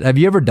expected it. Have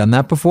you ever done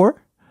that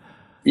before?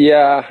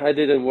 Yeah, I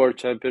did a World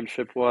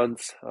Championship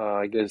once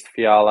against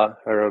Fiala,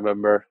 I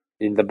remember,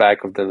 in the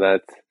back of the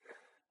net.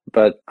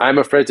 But I'm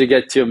afraid to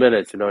get 2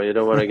 minutes, you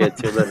don't want to get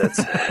 2 minutes.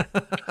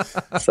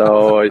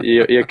 So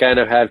you kind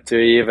of have to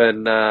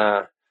even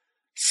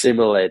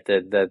simulate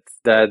it,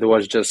 that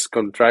was just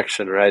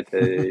contraction, right?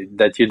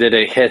 That you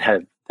didn't hit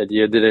him, that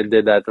you didn't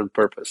do that on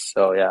purpose.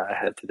 So yeah, I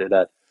had to do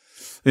that.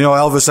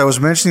 Elvis, I was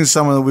mentioning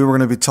someone that we were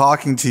going to be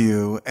talking to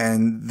you,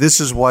 and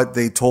this is what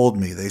they told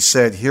me. They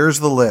said, here's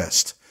the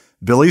list.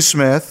 Billy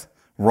Smith,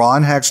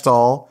 Ron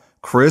Hextall,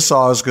 Chris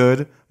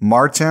Osgood,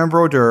 Martin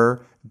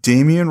Brodeur,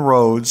 Damian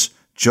Rhodes,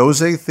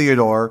 Jose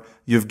Theodore,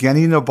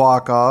 Yevgeny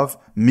Nabokov,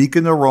 Mika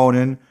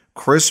Noronin,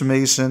 Chris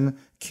Mason,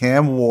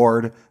 Cam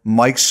Ward,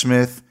 Mike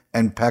Smith,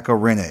 and Pekka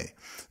Rinne.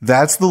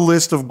 That's the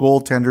list of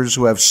goaltenders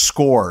who have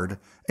scored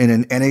in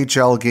an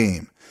NHL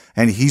game.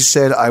 And he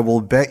said, I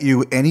will bet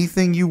you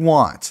anything you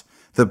want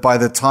that by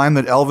the time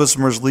that Elvis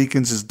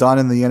Merzlikins is done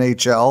in the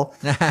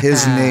NHL,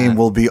 his name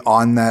will be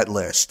on that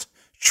list.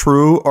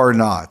 True or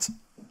not?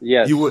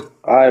 Yes,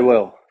 I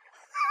will.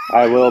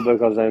 I will,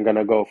 because I'm going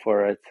to go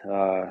for it.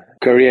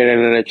 Career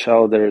in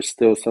NHL, there's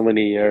still so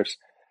many years.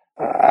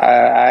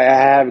 I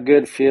have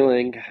good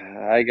feeling.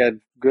 I got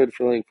good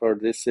feeling for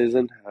this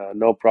season.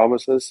 No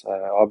promises.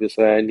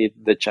 Obviously, I need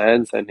the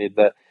chance. I need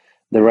the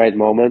right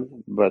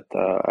moment, but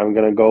I'm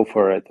going to go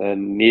for it.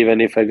 And even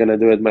if I'm going to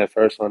do it my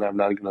first one, I'm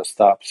not going to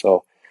stop.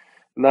 So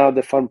now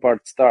the fun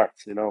part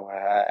starts.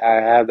 I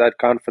have that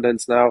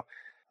confidence now.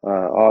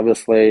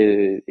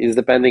 Obviously, it's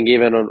depending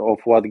even on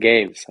what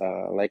games.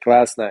 Like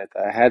last night,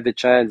 I had the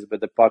chance, but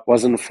the puck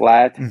wasn't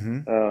flat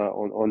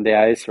on the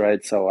ice,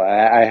 right? So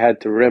I had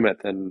to rim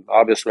it, and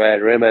obviously I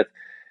rim it,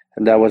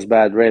 and that was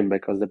bad rim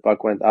because the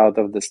puck went out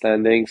of the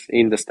standings,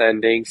 and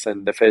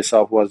the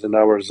face-off was in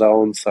our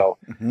zone. So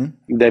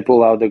they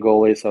pull out the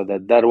goalie, so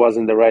that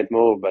wasn't the right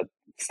move. But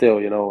still,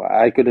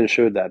 I couldn't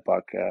shoot that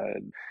puck.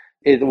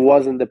 It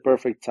wasn't the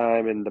perfect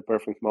time and the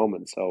perfect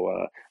moment.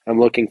 So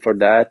I'm looking for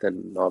that,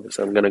 and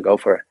obviously I'm going to go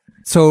for it.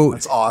 So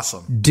that's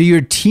awesome. Do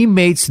your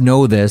teammates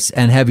know this?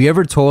 And have you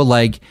ever told,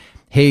 like,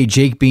 hey,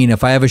 Jake Bean,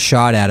 if I have a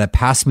shot at it,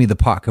 pass me the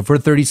puck. If we're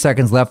 30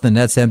 seconds left and the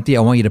net's empty,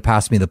 I want you to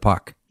pass me the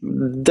puck.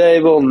 They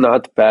will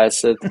not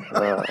pass it.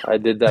 I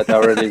did that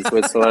already in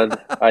Switzerland.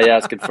 I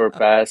asked it for a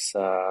pass.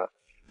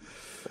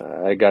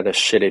 I got a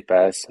shitty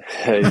pass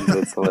in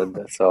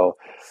Switzerland. So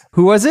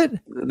who was it?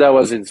 That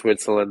was in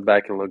Switzerland,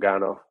 back in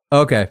Lugano.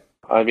 Okay.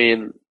 I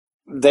mean,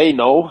 they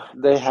know,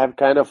 they have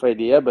kind of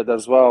idea, but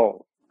as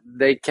well,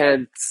 they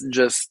can't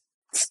just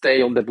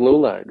stay on the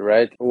blue line,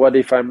 right? What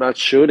if I'm not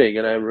shooting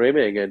and I'm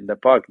rimming and the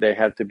puck, they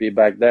have to be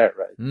back there,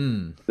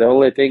 right? The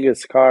only thing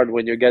is hard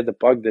when you get the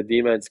puck, the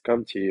demons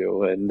come to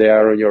you and they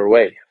are on your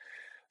way.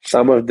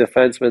 Some of the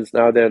defensemen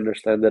now, they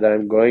understand that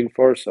I'm going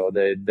for, so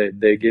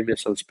they give me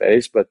some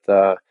space, but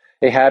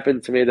it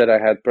happened to me that I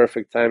had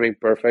perfect timing,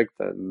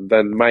 and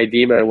then my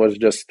demon was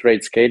just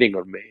straight skating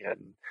on me,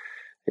 and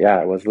yeah,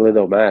 I was a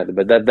little mad,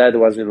 but that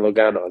was in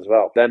Lugano as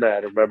well. Then I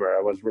remember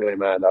I was really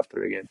mad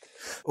after the game.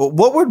 Well,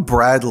 what would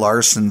Brad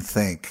Larson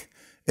think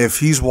if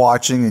he's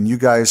watching and you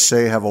guys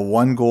say have a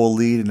 1-goal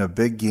lead in a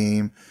big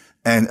game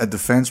and a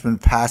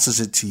defenseman passes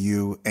it to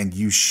you and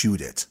you shoot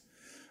it?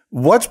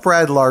 What's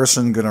Brad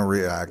Larson going to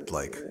react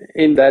like?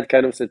 In that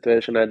kind of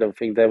situation, I don't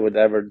think they would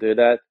ever do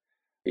that.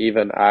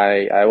 Even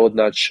I would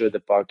not shoot the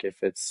puck if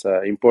it's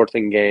an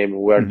important game.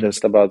 We're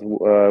just about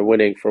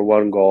winning for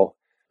 1 goal.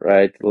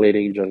 Right,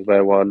 leading just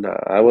by 1.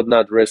 I would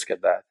not risk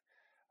it that.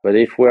 But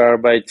if we are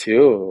by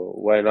 2,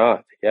 why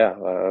not? Yeah,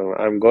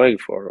 I'm going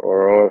for.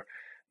 Or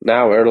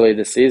now, early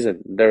this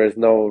season, there is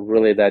no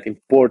really that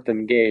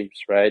important games,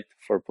 right,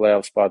 for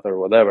playoff spot or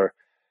whatever.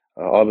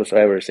 Obviously,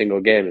 every single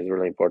game is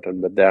really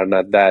important, but they are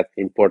not that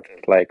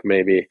important like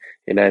maybe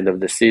in the end of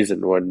the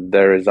season when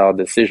there is all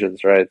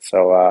decisions, right?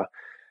 So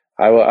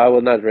I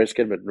will not risk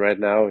it, but right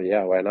now,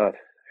 yeah, why not?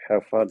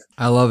 Have fun.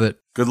 I love it.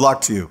 Good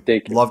luck to you.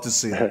 Thank you. Love to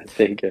see it.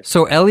 Thank you.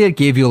 So Elliot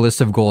gave you a list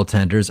of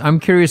goaltenders. I'm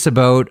curious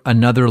about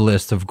another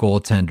list of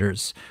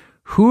goaltenders.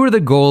 Who are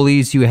the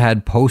goalies you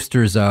had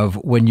posters of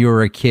when you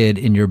were a kid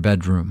in your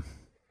bedroom?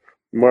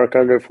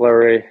 Marc-Andre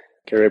Fleury,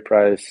 Carey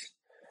Price,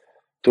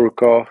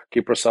 Turco,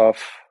 Kiprasov,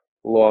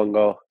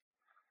 Luongo.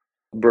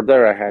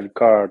 Brodeur, I had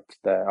cards,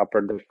 the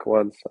upper deck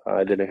ones.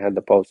 I didn't have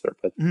the poster,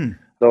 but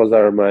those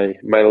are my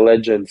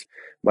legends,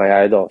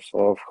 my idols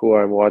of who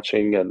I'm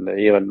watching, and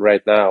even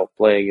right now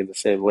playing in the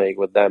same league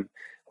with them,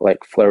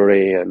 like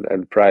Fleury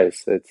and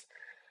Price.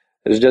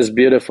 It's just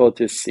beautiful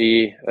to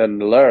see and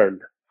learn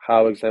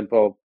how,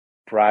 example,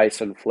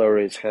 Price and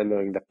Fleury is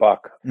handling the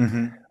puck.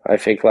 Mm-hmm. I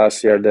think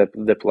last year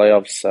the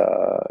playoffs,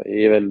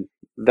 even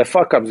the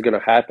fuck up's gonna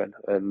happen,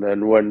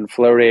 and when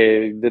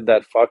Fleury did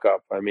that fuck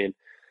up, I mean,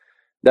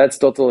 that's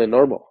totally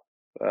normal.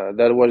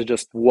 That was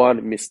just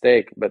one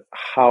mistake, but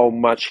how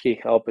much he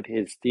helped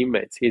his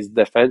teammates, his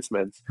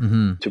defensemen,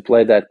 to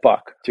play that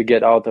puck, to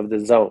get out of the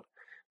zone.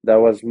 That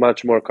was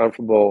much more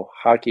comfortable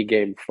hockey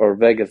game for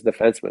Vegas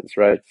defensemen,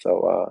 right?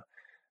 So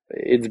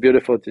it's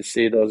beautiful to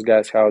see those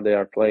guys, how they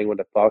are playing with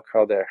the puck,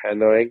 how they're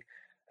handling.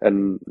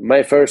 And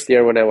my first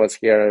year when I was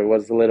here, it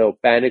was a little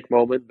panic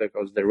moment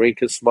because the rink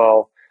is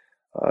small.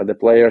 The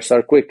players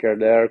are quicker.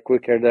 They are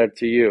quicker there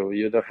to you.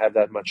 You don't have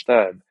that much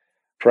time.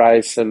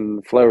 Price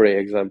and Fleury,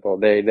 example,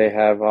 they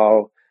have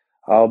all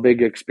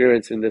big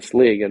experience in this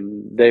league,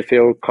 and they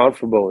feel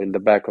comfortable in the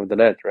back of the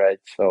net, right?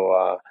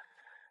 So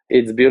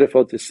it's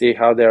beautiful to see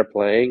how they're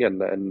playing,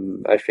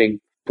 and I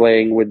think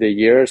playing with the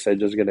years, I'm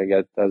just gonna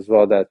get as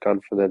well that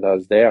confident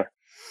as they are.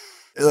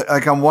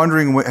 Like, I'm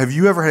wondering, have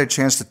you ever had a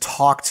chance to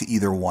talk to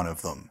either one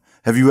of them?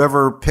 Have you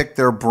ever picked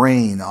their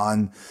brain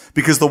on,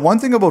 because the one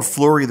thing about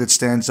Fleury that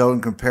stands out in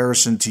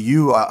comparison to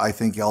you, I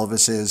think,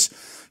 Elvis, is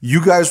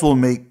you guys will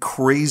make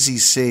crazy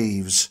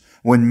saves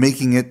when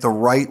making it the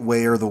right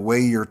way or the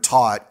way you're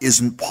taught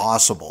isn't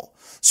possible.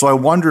 So I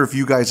wonder if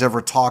you guys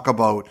ever talk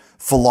about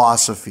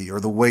philosophy or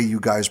the way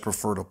you guys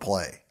prefer to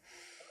play.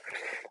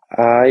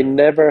 I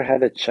never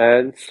had a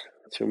chance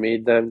to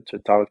meet them, to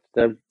talk to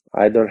them.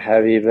 I don't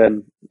have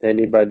even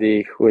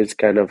anybody who is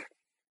kind of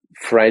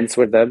friends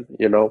with them,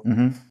 you know.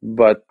 Mm-hmm.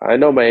 But I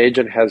know my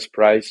agent has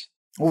Price.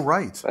 Oh,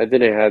 right.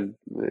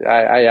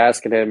 I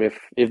asked him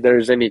if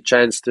there's any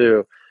chance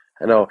to,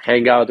 you know,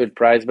 hang out with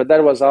Price, but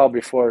that was all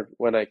before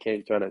when I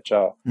came to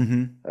NHL.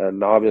 Mm-hmm.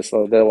 And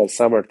obviously there was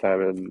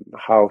summertime, and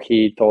how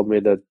he told me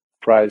that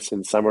Price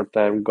in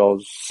summertime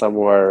goes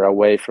somewhere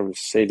away from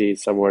city,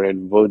 somewhere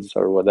in woods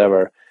or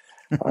whatever.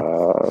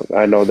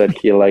 I know that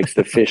he likes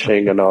the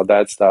fishing and all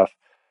that stuff.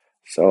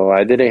 So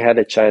I didn't have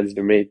a chance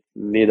to meet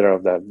neither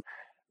of them.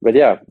 But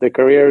yeah, the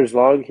career is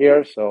long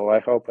here, so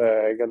I hope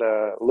I'm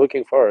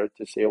looking forward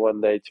to see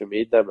one day to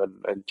meet them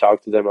and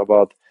talk to them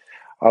about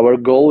our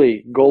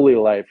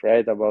goalie life,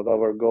 right? About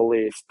our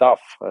goalie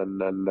stuff,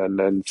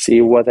 and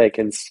see what I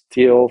can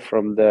steal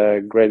from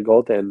the great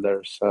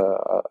goaltenders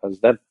as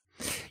them.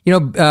 You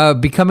know,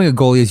 becoming a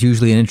goalie is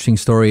usually an interesting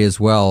story as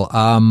well.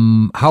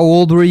 How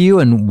old were you,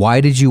 and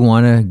why did you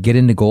want to get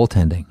into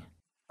goaltending?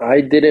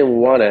 I didn't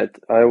want it.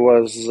 I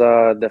was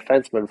a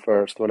defenseman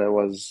first when I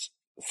was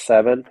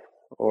 7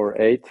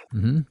 or 8,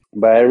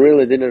 but I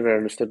really didn't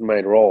understand my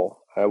role.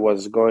 I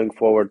was going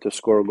forward to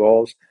score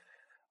goals.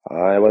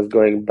 I was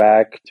going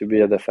back to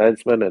be a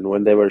defenseman, and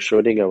when they were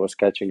shooting, I was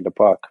catching the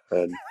puck.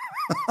 And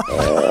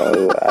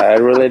I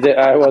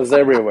was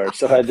everywhere,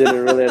 so I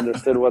didn't really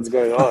understand what's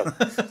going on.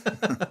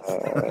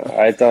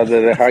 I thought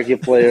that a hockey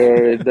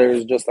player,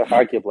 there's just a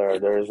hockey player.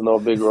 There is no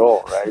big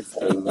role, right?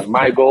 And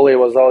my goalie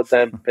was all the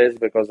time pissed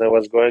because I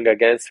was going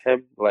against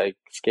him, like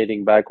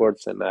skating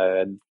backwards, and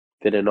I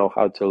didn't know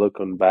how to look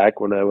on back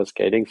when I was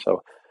skating.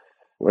 So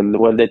when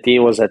the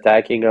team was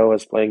attacking, I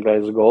was playing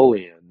as a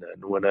goalie,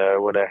 and when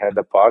I had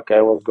the puck,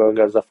 I was going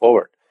as a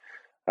forward.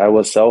 I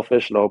was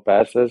selfish, no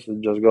passes,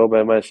 and just go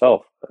by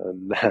myself.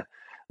 And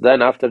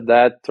then after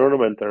that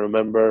tournament, I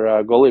remember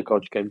a goalie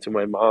coach came to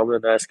my mom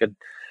and asked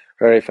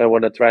her if I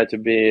want to try to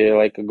be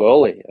like a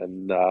goalie.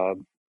 And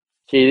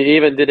he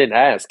even didn't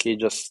ask. He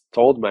just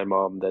told my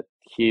mom that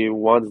he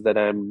wants that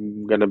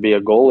I'm going to be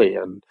a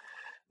goalie. And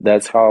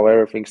that's how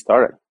everything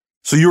started.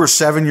 So you were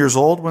 7 years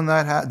old when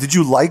that happened. Did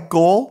you like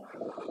goal?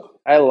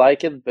 I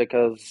like it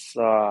because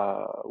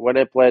when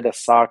I played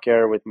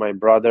soccer with my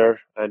brother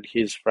and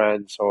his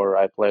friends, or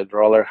I played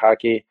roller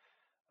hockey,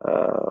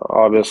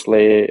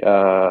 obviously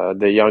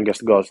the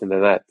youngest goes in the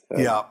net.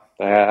 Yeah.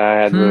 I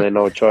had really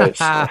no choice.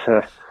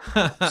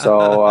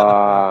 So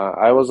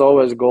I was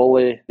always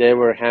goalie. They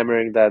were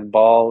hammering that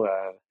ball.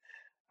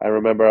 I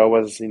remember I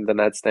was in the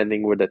net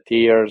standing with the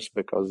tears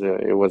because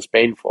it was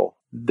painful.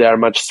 They are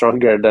much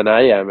stronger than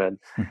I am, and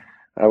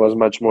I was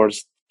much more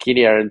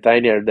skinnier and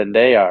tinier than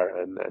they are,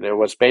 and it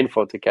was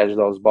painful to catch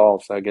those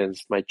balls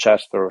against my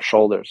chest or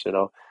shoulders, you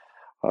know.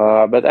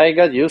 But I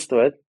got used to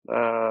it,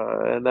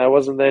 and I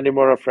wasn't any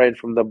more afraid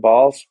from the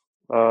balls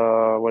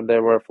when they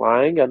were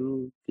flying.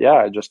 And yeah,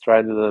 I just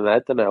tried in the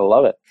net, and I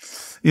love it.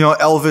 You know,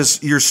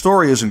 Elvis, your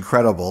story is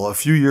incredible. A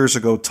few years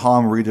ago,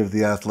 Tom Reed of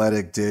The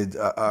Athletic did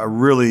a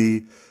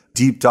really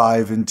deep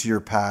dive into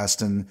your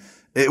past, and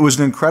it was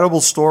an incredible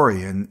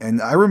story.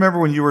 And I remember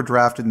when you were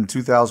drafted in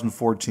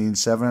 2014,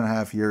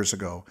 7.5 years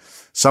ago,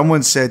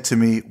 someone said to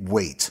me,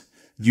 wait,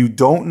 you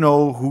don't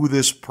know who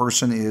this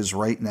person is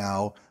right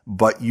now,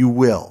 but you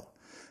will.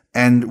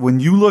 And when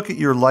you look at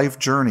your life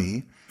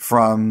journey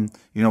from,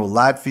 you know,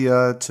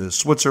 Latvia to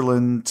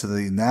Switzerland to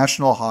the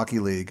National Hockey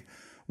League,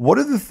 what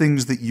are the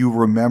things that you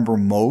remember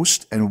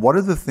most, and what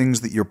are the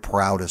things that you're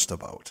proudest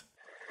about?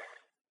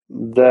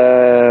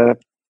 The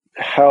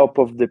help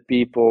of the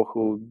people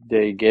who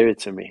they gave it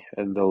to me,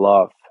 and the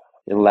love.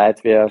 In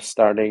Latvia,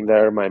 starting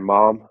there, my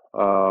mom,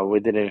 we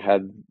didn't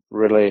have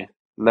really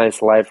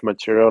nice life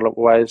material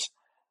wise.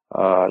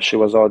 She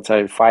was all the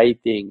time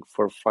fighting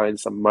for find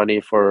some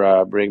money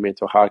for bring me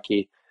to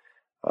hockey.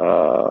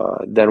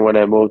 Then when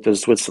I moved to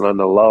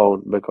Switzerland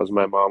alone, because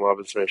my mom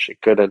obviously she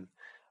couldn't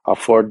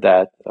afford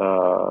that,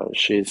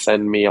 she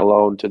sent me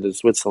alone to the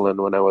Switzerland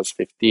when I was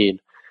 15.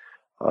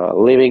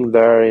 Living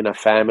there in a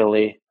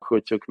family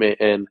who took me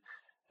in,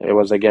 it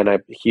was again a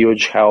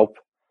huge help.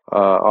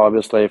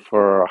 Obviously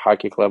for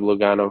Hockey Club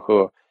Lugano,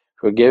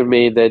 who gave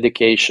me the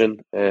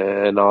education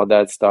and all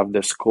that stuff,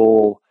 the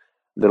school,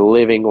 the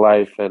living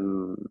life,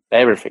 and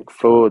everything,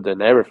 food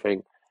and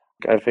everything.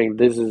 I think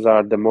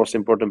are the most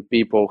important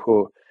people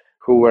who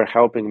were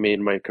helping me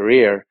in my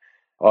career.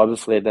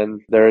 Obviously,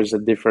 then there is a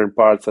different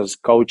parts as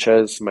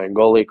coaches, my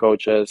goalie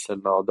coaches,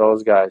 and all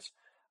those guys,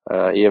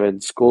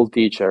 even school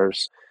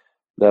teachers.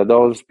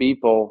 Those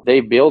people, they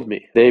build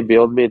me. They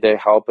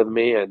helped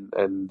me,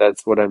 and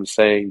that's what I'm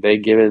saying. They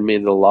given me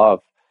the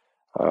love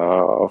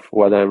of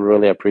what I'm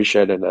really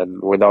appreciating,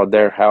 and without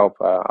their help,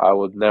 I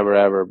would never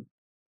ever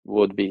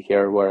would be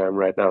here where I am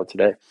right now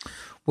today.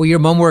 Well, your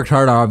mom worked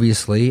hard,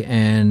 obviously,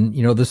 and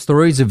the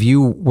stories of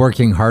you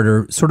working hard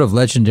are sort of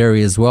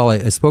legendary as well.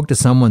 I spoke to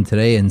someone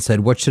today and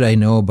said, "What should I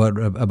know about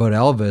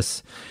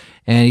Elvis?"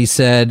 And he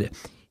said,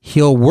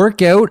 "He'll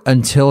work out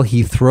until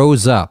he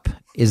throws up."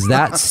 Is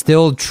that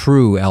still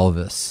true,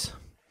 Elvis?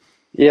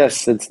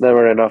 Yes, it's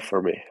never enough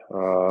for me.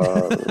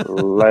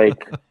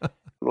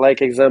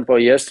 Like example,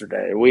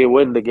 yesterday we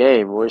win the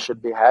game. We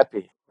should be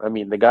happy. I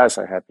mean, the guys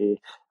are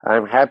happy.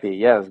 I'm happy,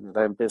 yes, but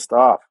I'm pissed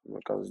off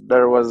because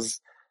there was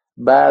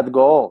bad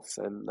goals,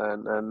 and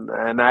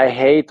I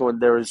hate when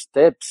there is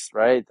tips,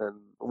 right? And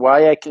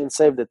why I can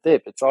save the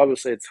tip? It's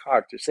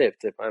hard to save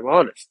tip. I'm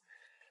honest,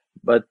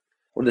 but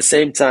at the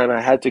same time, I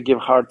had to give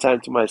hard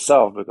time to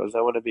myself because I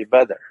want to be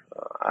better.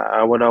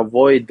 I want to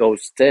avoid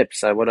those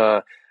tips. I want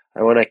to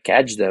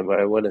catch them.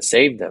 I want to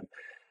save them.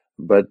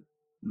 But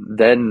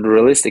then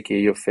realistically,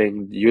 you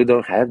think you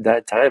don't have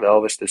that time,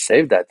 Elvis, to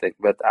save that thing.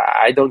 But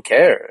I don't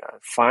care.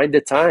 Find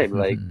the time.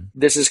 Like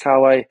this is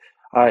how I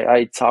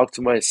talk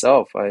to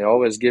myself. I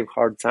always give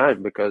hard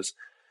time because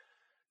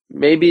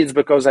maybe it's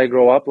because I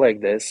grow up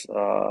like this.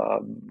 I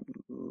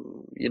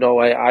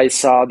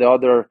saw the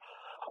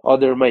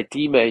other my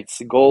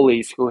teammates,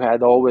 goalies, who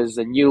had always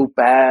the new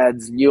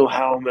pads, new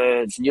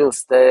helmets, new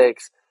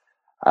sticks.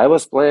 I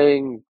was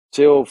playing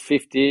till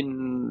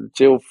 14,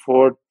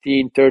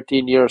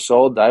 13 years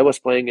old. I was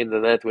playing in the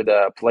net with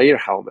a player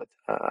helmet.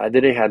 I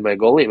didn't have my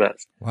goalie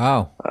mask.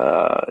 Wow.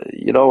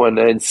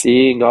 And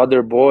seeing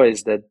other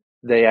boys that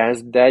they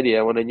ask Daddy,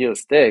 I want a new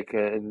stick.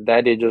 And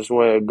Daddy just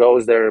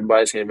goes there and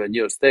buys him a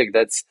new stick.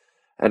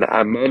 And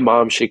my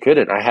mom, she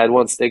couldn't. I had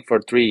one stick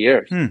for 3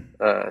 years.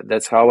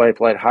 That's how I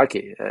played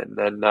hockey,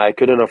 and I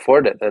couldn't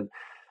afford it. And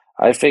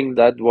I think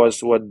that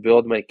was what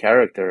built my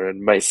character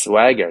and my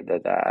swagger.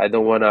 That I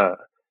don't want to.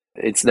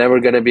 It's never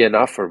going to be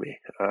enough for me.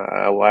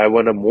 I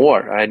want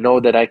more. I know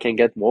that I can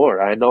get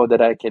more. I know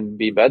that I can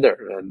be better,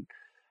 and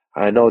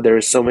I know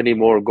there's so many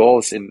more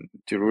goals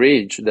to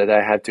reach that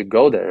I have to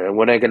go there. And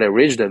when I'm going to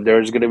reach them,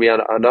 there's going to be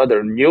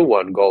another new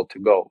one goal to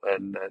go.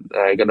 And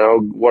I'm going to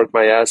work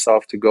my ass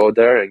off to go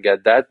there and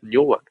get that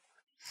new one.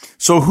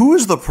 So who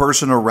is the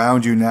person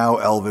around you now,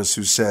 Elvis,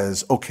 who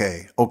says,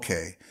 okay,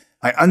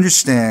 I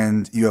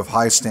understand you have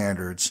high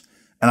standards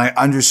and I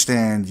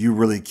understand you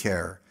really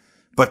care,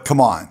 but come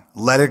on,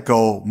 let it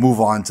go,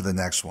 move on to the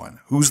next one.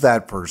 Who's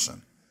that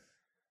person?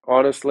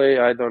 Honestly,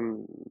 I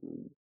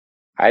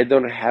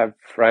don't have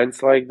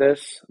friends like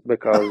this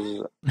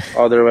because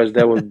otherwise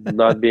they would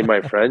not be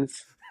my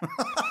friends.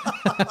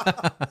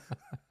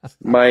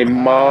 My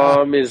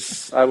mom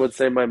is, I would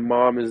say my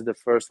mom is the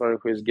first one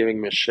who is giving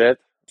me shit.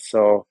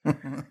 So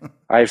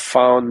I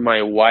found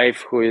my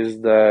wife who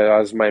is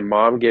as my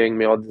mom giving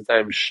me all the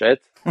time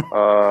shit.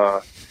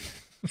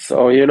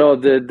 So,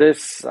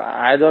 this,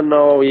 I don't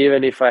know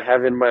even if I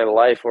have in my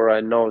life or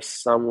I know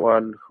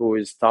someone who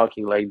is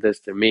talking like this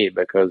to me,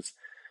 because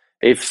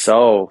if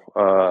so,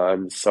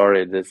 I'm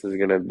sorry, this is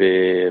going to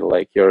be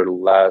like your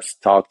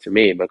last talk to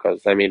me,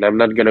 because I'm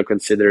not going to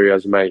consider you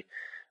as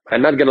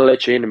I'm not going to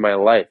let you in my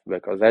life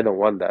because I don't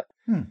want that.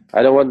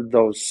 I don't want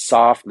those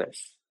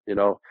softness,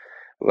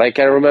 Like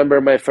I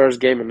remember my first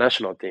game in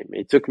national team.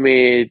 It took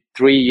me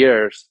 3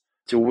 years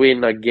to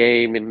win a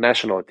game in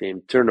national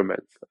team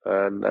tournament.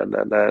 And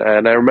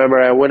I remember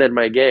I won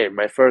my game,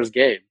 my first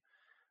game.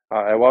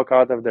 I walk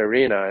out of the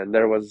arena and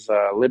there was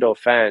little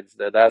fans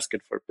that asked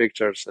for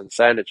pictures and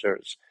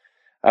signatures.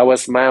 I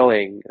was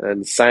smiling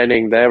and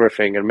signing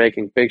everything and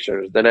making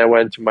pictures. Then I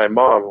went to my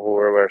mom, who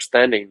were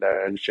standing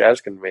there, and she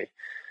asked me,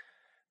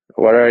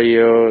 "What are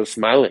you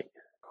smiling?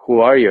 Who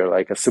are you?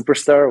 Like a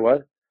superstar?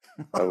 What?"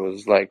 I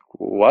was like,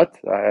 "What?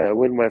 I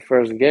win my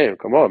first game.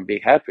 Come on, be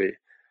happy."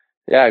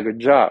 "Yeah, good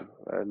job."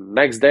 And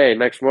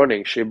next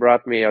morning, she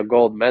brought me a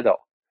gold medal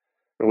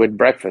with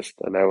breakfast.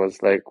 And I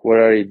was like, "What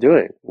are you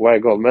doing? Why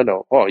gold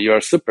medal?" "Oh, you're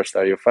a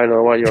superstar. You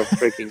finally won your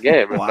freaking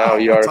game." And Wow, now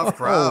you're tough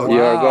crowd.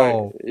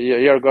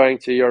 you're going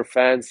to your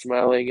fans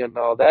smiling and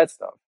all that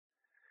stuff.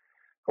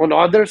 On the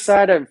other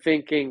side, I'm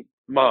thinking,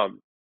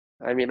 Mom,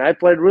 I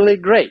played really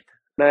great.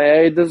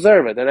 I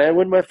deserve it. And I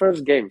win my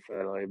first game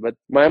finally. But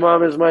my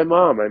mom is my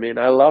mom. I mean,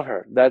 I love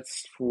her.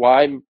 That's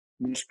why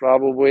most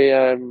probably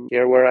I'm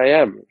here where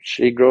I am.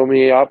 She grew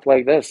me up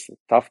like this,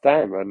 tough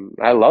time, and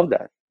I love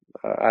that.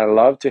 I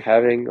love to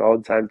having all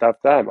the time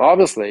tough time.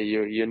 Obviously,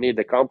 you need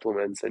the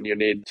compliments and you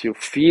need to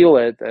feel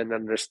it and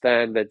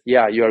understand that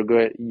yeah, you're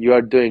good, you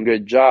are doing a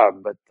good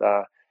job. But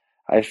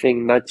I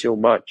think not too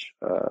much.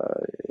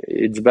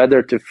 It's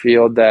better to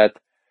feel that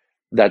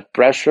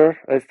pressure,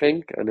 I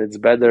think, and it's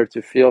better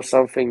to feel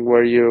something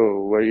where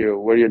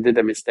you did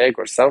a mistake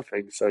or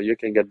something, so you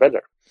can get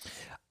better.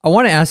 I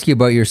want to ask you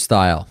about your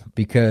style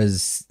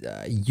because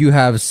you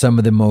have some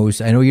of the most,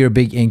 I know you're a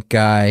big ink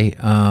guy,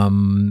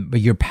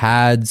 but your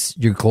pads,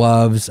 your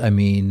gloves, I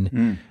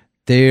mean,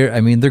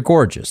 they're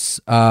gorgeous.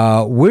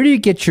 Where do you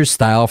get your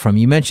style from?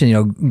 You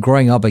mentioned,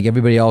 growing up, like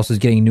everybody else is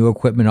getting new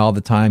equipment all the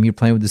time. You're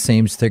playing with the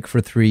same stick for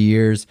 3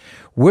 years.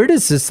 Where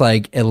does this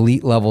like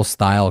elite level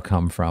style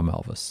come from,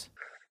 Elvis?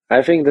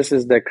 I think this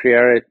is the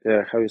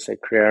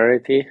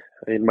creativity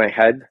in my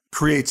head.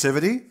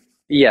 Creativity?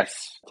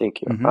 Yes,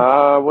 thank you.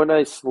 Mm-hmm. When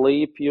I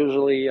sleep,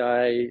 usually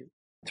I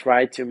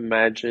try to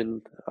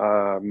imagine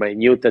my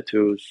new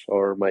tattoos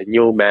or my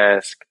new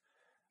mask,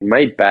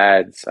 my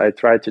pads. I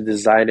try to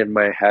design in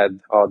my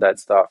head all that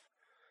stuff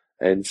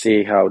and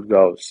see how it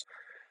goes.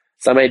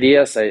 Some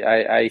ideas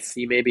I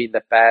see maybe in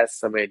the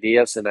past, some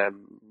ideas, and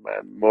I'm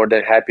more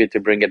than happy to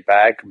bring it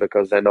back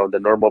because I know the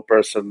normal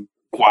person,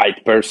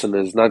 quiet person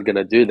is not going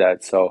to do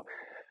that. So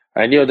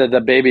I knew that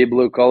the baby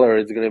blue color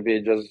is going to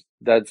be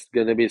that's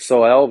going to be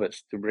so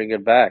Elvis to bring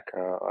it back.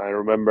 I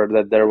remember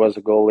that there was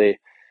a goalie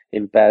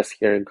in past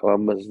here in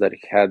Columbus that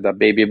had the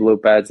baby blue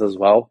pads as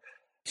well.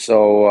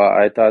 So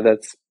I thought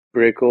that's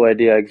pretty cool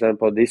idea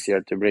example this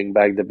year to bring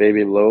back the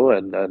baby blue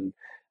and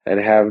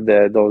have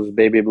those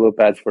baby blue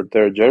pads for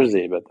third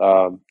jersey. But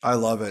I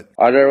love it.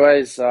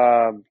 Otherwise,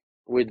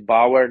 with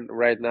Bauer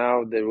right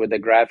now, with the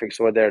graphics,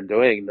 what they're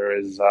doing, there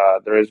is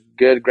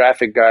good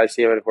graphic guys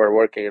even who are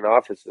working in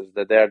offices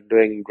that they're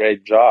doing a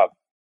great job.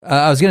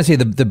 I was going to say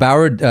the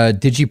Bauer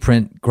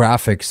DigiPrint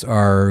graphics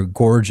are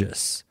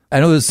gorgeous.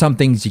 I know there's some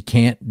things you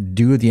can't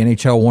do, the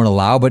NHL won't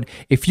allow, but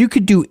if you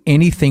could do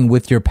anything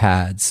with your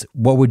pads,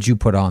 what would you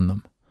put on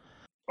them?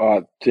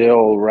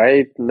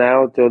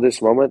 Till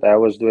this moment, I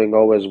was doing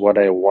always what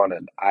I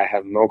wanted. I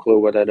have no clue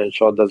what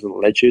NHL doesn't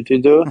let you to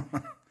do,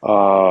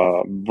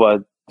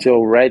 but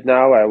till right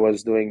now, I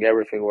was doing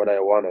everything what I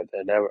wanted,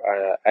 and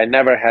I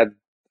never had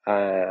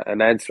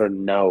an answer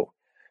no.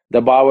 The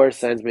Bauer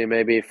sends me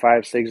maybe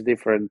 5-6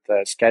 different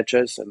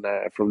sketches, and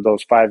from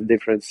those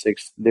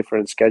 6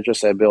 different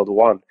sketches, I build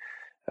one,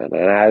 and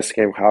I ask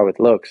him how it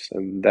looks,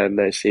 and then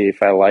I see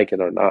if I like it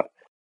or not.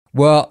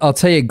 Well, I'll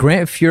tell you,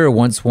 Grant Fuhrer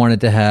once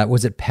wanted to have,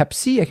 was it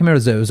Pepsi? I can't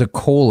remember. It was a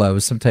cola, it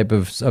was some type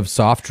of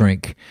soft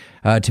drink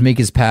to make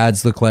his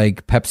pads look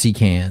like Pepsi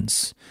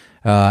cans.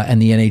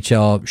 And the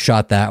NHL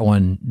shot that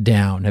one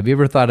down. Have you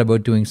ever thought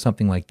about doing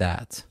something like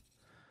that?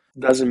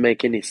 Doesn't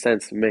make any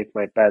sense to make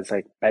my pads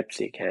like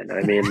Pepsi can.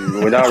 I mean,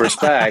 without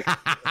respect,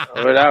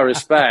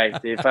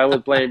 if I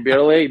would play in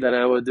beer league, then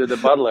I would do the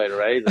Bud Light,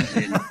 right?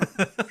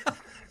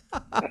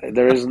 I mean,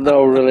 there is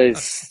no really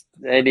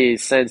any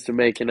sense to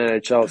make in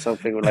NHL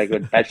something like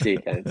with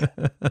Pepsi cans.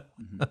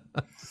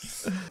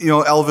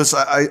 Elvis,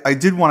 I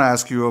did want to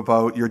ask you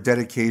about your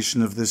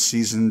dedication of this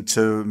season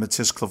to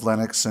Matiss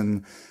Kivlenieks,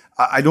 and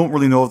I don't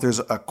really know if there's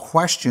a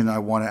question I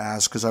want to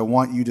ask because I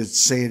want you to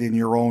say it in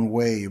your own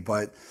way,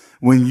 but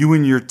when you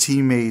and your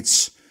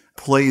teammates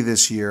play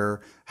this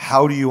year,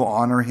 how do you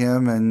honor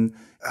him and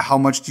how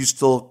much do you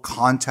still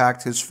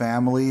contact his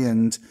family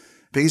and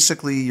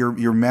basically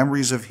your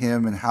memories of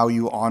him and how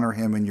you honor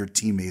him and your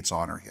teammates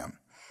honor him?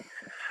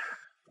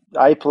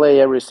 I play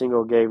every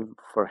single game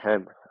for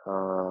him.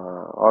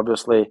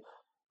 Obviously,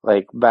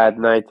 like bad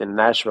night in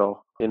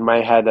Nashville, in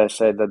my head I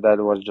said that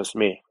was just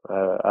me.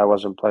 I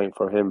wasn't playing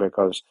for him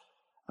because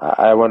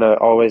I want to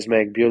always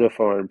make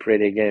beautiful and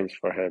pretty games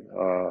for him.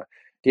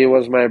 He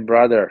was my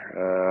brother,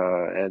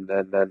 and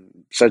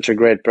such a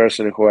great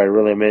person who I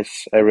really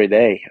miss every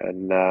day.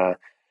 And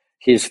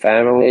his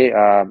family,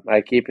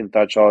 I keep in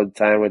touch all the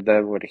time with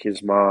them, with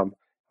his mom.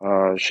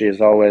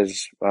 She's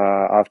always,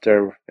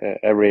 after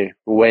every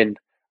win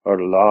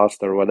or loss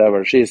or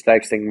whatever, she's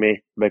texting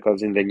me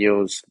because in the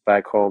news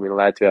back home in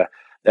Latvia,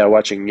 they're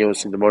watching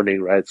news in the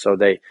morning, right? So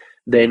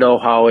they know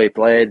how I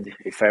played,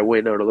 if I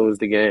win or lose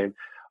the game.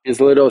 His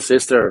little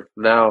sister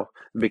now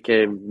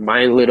became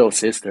my little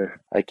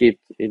sister. I keep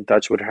in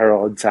touch with her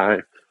all the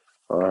time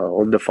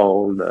on the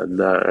phone,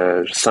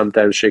 and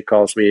sometimes she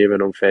calls me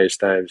even on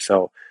FaceTime.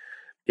 So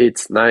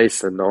it's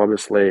nice, and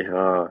obviously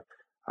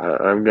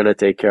I'm going to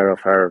take care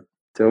of her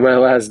till my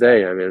last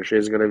day. I mean,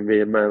 she's going to be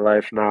in my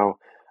life now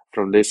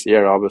from this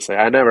year, obviously.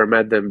 I never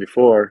met them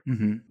before,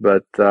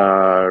 but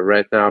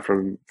right now,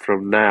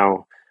 from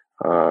now,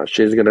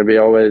 she's going to be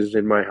always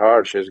in my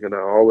heart. She's going to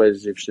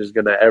always, if she's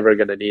ever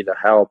going to need a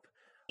help,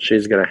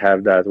 she's going to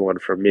have that one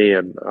from me,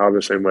 and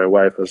obviously my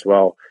wife as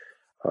well.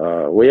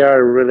 We are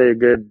a really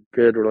good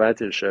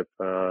relationship.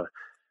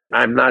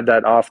 I'm not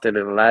that often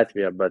in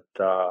Latvia, but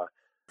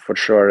for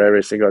sure,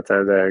 every single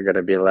time that I'm going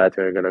to be in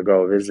Latvia, I'm going to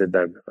go visit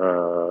them.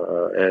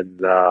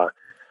 And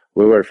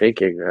we were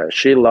thinking,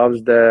 she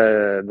loves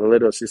the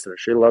little sister.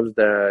 She loves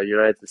the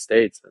United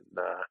States.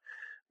 And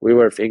we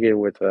were thinking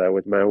with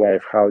my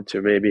wife how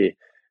to maybe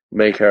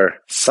make her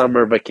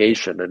summer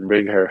vacation and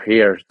bring her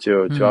here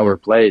to our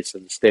place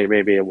and stay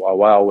maybe a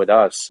while with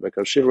us,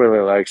 because she really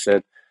likes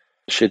it.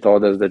 She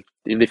told us that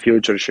in the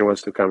future she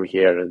wants to come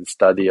here and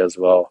study as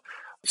well.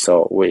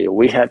 So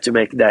we have to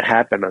make that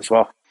happen as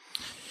well.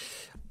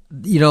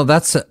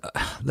 That's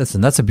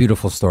a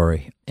beautiful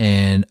story.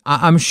 And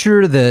I'm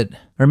sure that,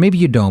 or maybe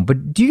you don't,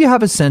 but do you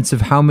have a sense of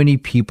how many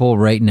people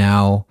right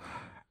now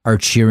are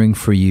cheering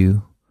for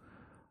you,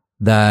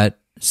 that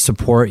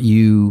support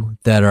you,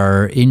 that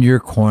are in your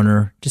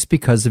corner just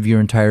because of your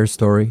entire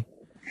story?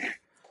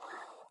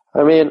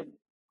 I mean,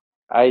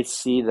 I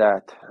see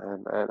that,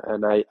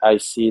 and I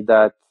see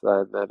that,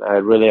 and I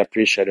really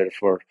appreciate it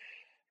for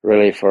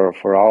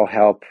all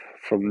help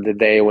from the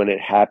day when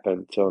it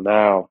happened till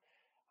now.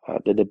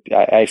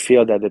 I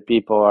feel that the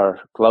people are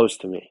close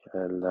to me,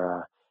 and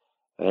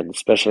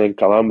especially in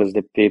Columbus,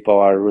 the people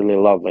are really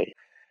lovely.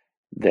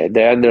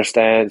 They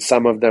understand.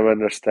 Some of them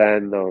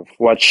understand of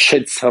what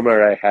shit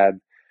summer I had,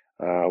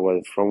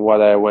 from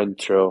what I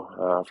went through,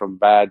 from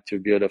bad to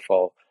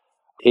beautiful.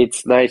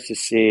 It's nice to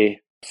see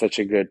such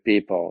a good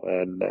people,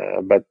 and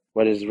but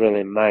what is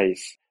really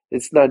nice,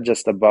 it's not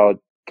just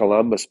about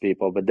Columbus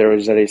people, but there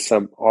is already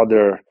some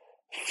other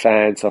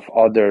fans of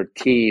other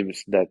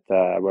teams that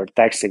were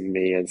texting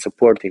me and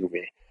supporting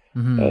me.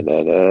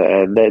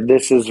 And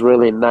this is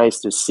really nice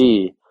to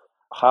see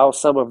how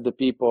some of the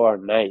people are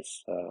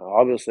nice.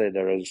 Obviously,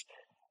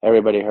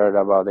 everybody heard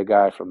about the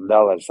guy from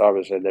Dallas.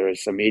 Obviously, there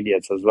is some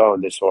idiots as well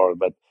in this world,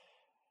 but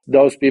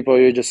those people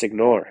you just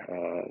ignore.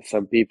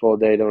 Some people,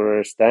 they don't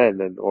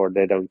understand, or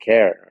they don't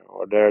care,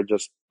 or they're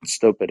just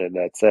stupid, and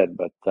that's it.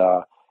 But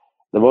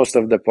the most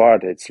of the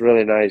part, it's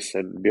really nice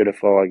and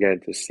beautiful again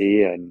to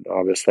see. And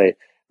obviously,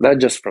 not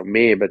just from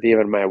me, but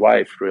even my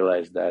wife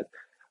realized that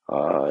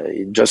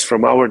just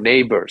from our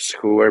neighbors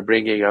who were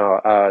bringing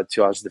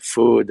to us the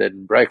food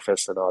and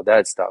breakfast and all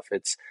that stuff.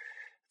 It's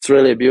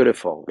really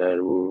beautiful,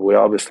 and we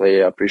obviously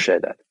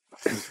appreciate that.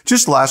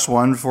 Just last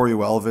one for you,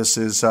 Elvis,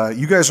 is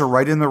you guys are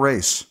right in the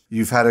race.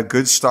 You've had a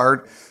good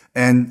start.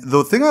 And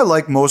the thing I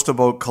like most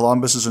about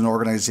Columbus as an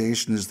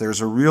organization is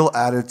there's a real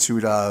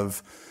attitude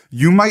of,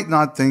 you might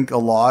not think a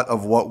lot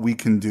of what we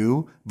can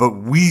do, but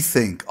we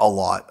think a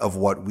lot of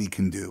what we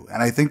can do.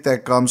 And I think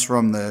that comes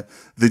from the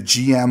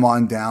GM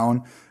on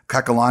down.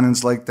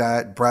 Kekalainen's like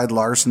that. Brad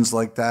Larsen's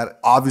like that.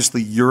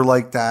 Obviously, you're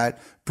like that.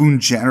 Boone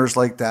Jenner's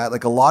like that.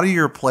 Like, a lot of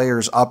your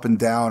players up and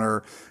down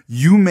are,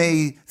 you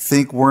may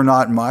think we're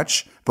not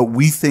much, but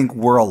we think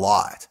we're a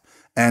lot.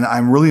 And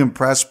I'm really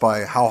impressed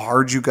by how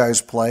hard you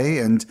guys play,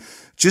 and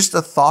just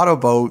a thought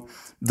about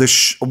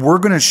we're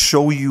going to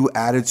show you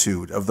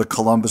attitude of the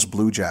Columbus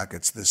Blue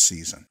Jackets this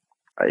season.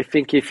 I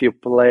think if you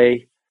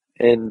play,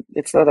 and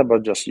it's not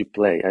about just you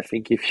play, I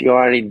think if you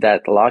are in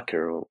that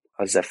locker room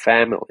as a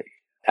family,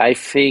 I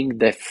think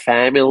the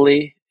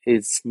family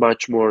is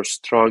much more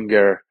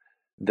stronger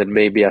than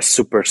maybe a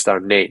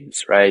superstar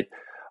names, right?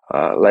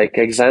 Like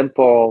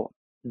example,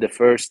 the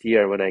first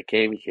year when I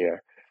came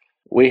here,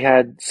 we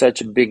had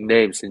such big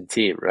names in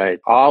team, right?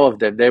 All of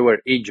them, they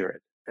were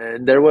injured.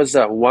 And there was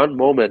one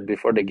moment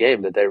before the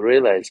game that I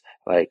realized,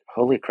 like,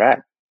 holy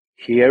crap,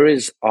 here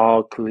is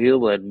all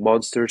Cleveland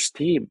Monsters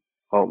team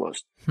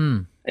almost.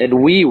 And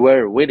we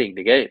were winning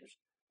the games.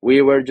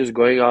 We were just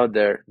going out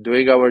there,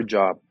 doing our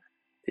job.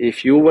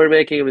 If you were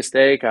making a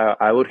mistake,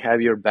 I would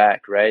have your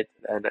back, right?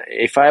 And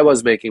if I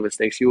was making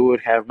mistakes, you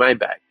would have my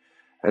back.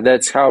 And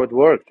that's how it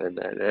worked.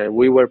 And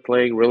we were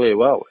playing really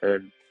well.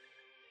 And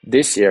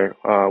this year,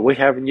 we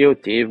have a new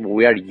team.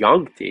 We are a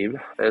young team.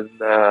 And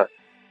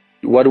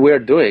what we are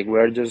doing, we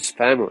are just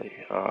family.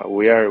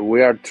 We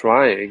are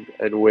trying,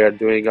 and we are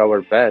doing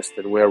our best,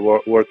 and we are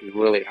working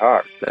really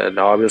hard. And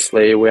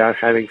obviously, we are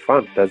having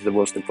fun. That's the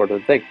most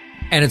important thing.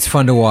 And it's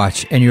fun to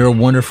watch, and you're a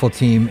wonderful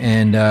team,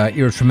 and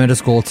you're a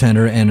tremendous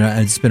goaltender, and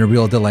it's been a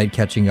real delight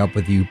catching up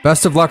with you.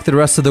 Best of luck the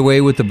rest of the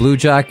way with the Blue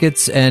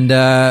Jackets, and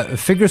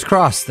fingers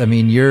crossed. I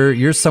mean,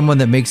 you're someone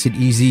that makes it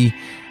easy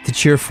to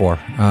cheer for.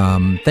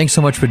 Thanks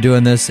so much for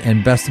doing this,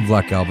 and best of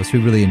luck, Elvis. We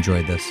really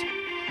enjoyed this.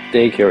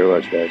 Thank you very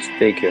much, guys.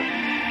 Thank you.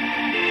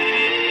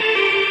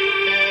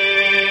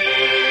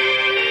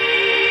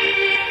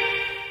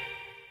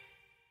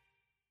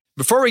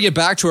 Before we get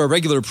back to our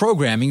regular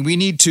programming, we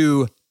need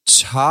to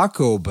talk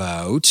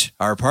about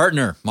our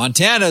partner,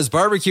 Montana's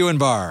Barbecue and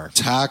Bar.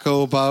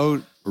 Taco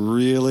Bout?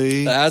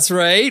 Really? That's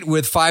right.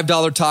 With $5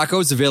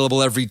 tacos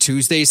available every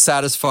Tuesday,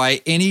 satisfy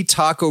any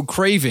taco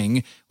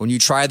craving when you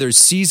try their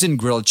seasoned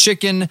grilled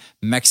chicken,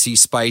 Mexi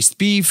spiced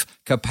beef,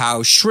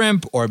 kapow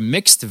shrimp, or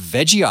mixed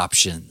veggie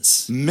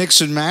options. Mix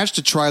and match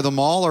to try them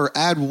all, or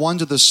add one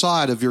to the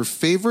side of your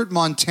favorite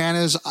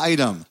Montana's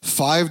item.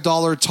 $5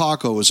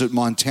 tacos at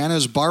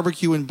Montana's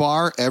Barbecue and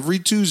Bar every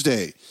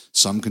Tuesday.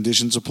 Some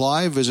conditions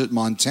apply. Visit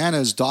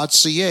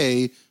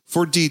montanas.ca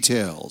for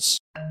details.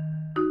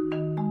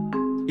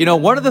 You know,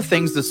 one of the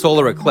things the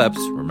solar eclipse,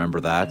 remember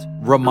that,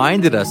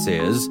 reminded us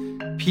is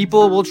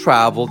people will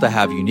travel to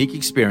have unique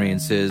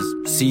experiences,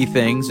 see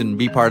things, and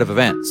be part of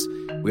events.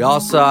 We all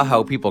saw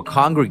how people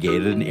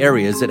congregated in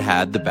areas that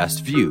had the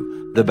best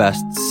view, the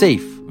best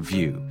safe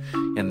view.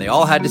 And they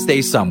all had to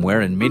stay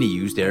somewhere, and many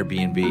used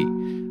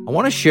Airbnb. I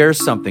want to share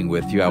something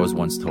with you I was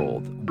once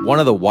told. One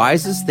of the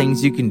wisest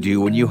things you can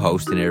do when you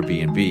host an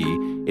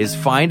Airbnb is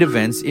find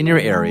events in your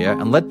area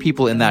and let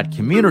people in that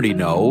community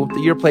know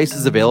that your place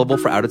is available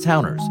for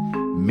out-of-towners.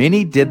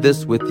 Many did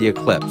this with the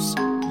eclipse.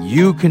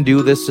 You can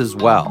do this as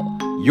well.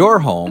 Your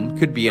home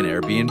could be an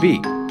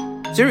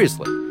Airbnb.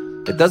 Seriously.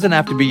 It doesn't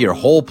have to be your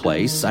whole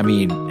place. I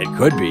mean, it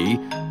could be.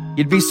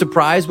 You'd be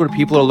surprised what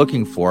people are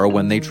looking for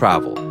when they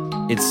travel.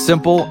 It's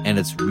simple and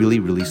it's really,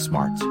 really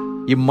smart.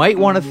 You might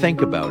want to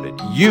think about it.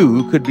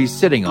 You could be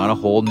sitting on a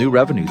whole new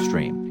revenue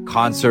stream.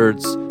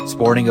 Concerts,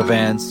 sporting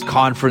events,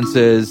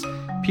 conferences.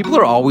 People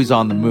are always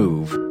on the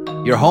move.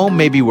 Your home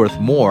may be worth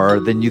more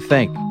than you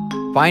think.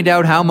 Find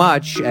out how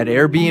much at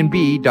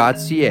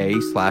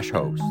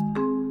airbnb.ca/host.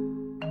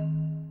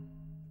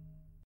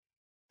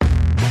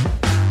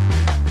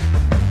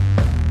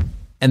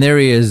 And there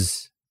he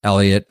is,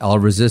 Elliot. I'll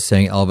resist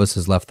saying Elvis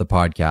has left the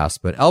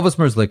podcast, but Elvis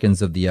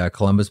Merzlikins of the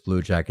Columbus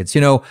Blue Jackets.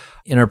 You know,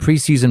 in our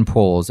preseason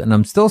polls, and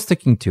I'm still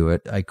sticking to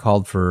it, I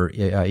called for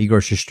Igor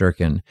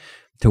Shesterkin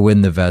to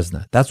win the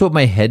Vezina. That's what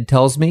my head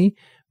tells me.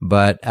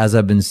 But as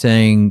I've been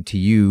saying to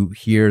you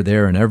here,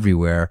 there, and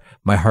everywhere,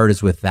 my heart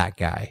is with that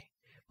guy.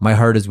 My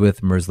heart is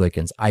with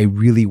Merzlikins. I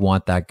really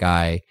want that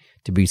guy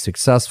to be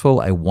successful.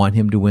 I want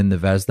him to win the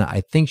Vezina.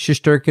 I think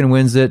Shesterkin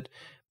wins it.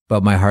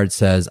 But my heart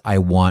says I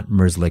want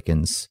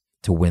Merzlikins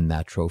to win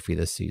that trophy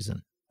this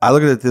season. I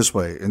look at it this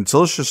way.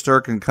 Until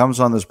Shesterkin comes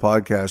on this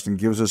podcast and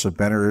gives us a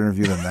better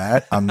interview than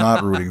that, I'm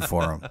not rooting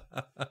for him.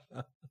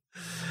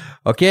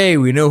 Okay,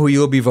 we know who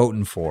you'll be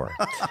voting for.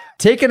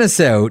 Taking us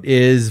out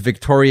is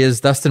Victoria's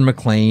Dustin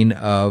McLean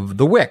of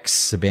The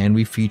Wicks, a band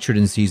we featured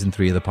in season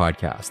 3 of the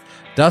podcast.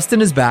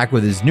 Dustin is back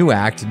with his new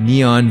act,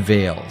 Neon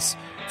Veils.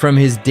 From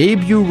his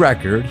debut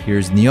record,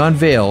 here's Neon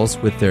Veils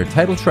with their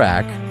title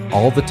track,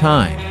 All the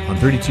Time, on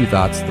 32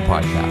 Thoughts, the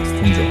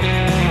podcast. Enjoy.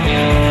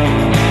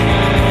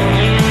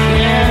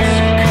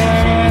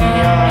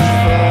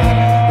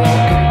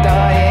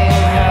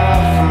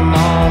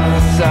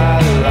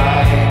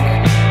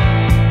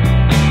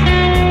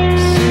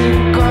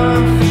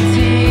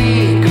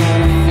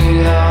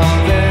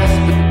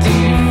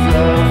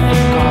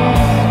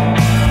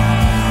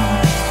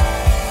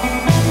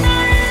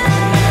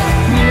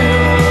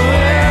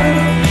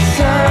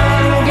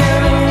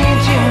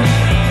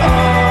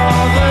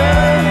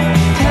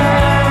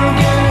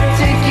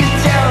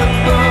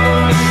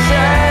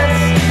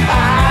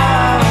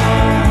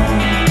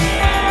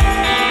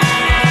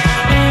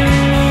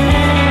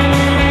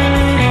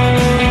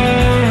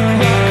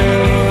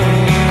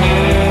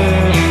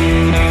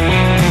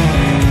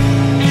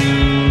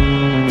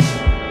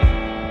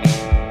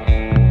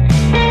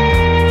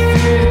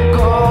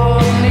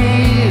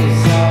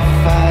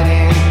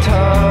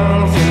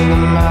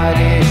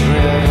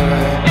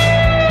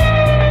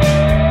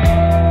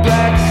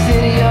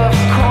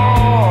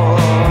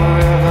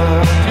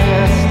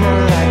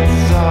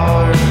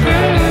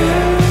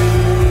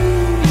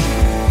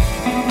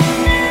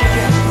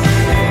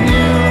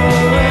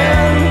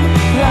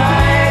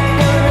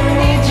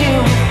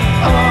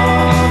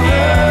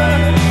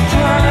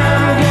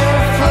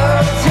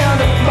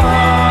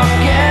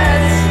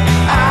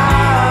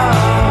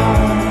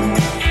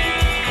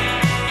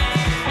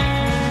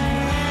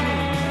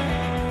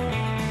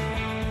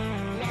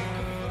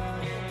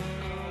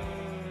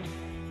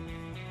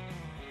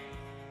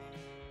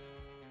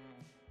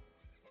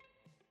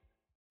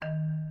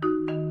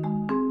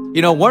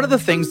 You know, one of the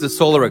things the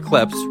solar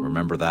eclipse,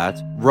 remember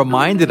that,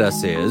 reminded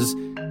us is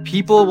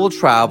people will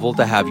travel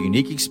to have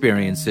unique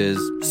experiences,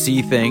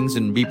 see things,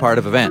 and be part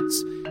of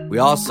events. We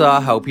all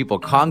saw how people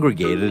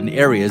congregated in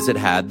areas that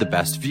had the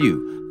best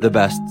view, the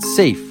best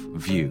safe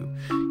view.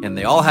 And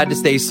they all had to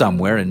stay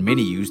somewhere, and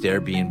many used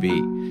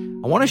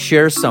Airbnb. I want to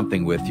share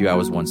something with you I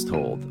was once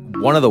told.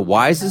 One of the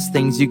wisest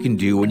things you can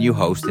do when you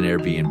host an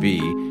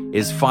Airbnb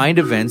is find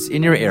events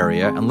in your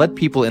area and let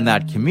people in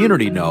that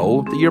community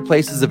know that your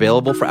place is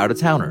available for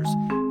out-of-towners.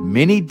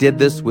 Many did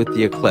this with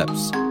the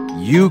eclipse.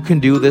 You can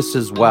do this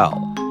as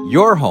well.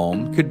 Your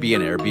home could be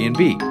an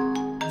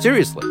Airbnb.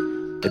 Seriously.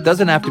 It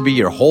doesn't have to be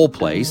your whole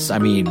place. I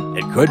mean,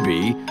 it could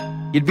be.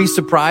 You'd be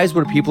surprised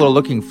what people are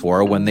looking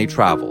for when they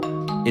travel.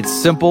 It's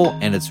simple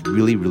and it's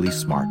really, really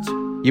smart.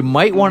 You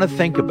might want to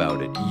think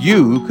about it.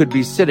 You could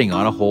be sitting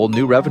on a whole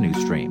new revenue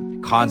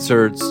stream.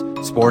 Concerts,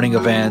 sporting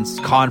events,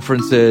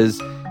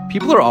 conferences.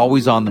 People are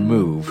always on the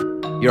move.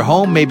 Your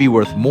home may be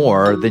worth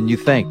more than you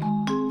think.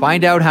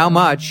 Find out how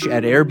much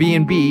at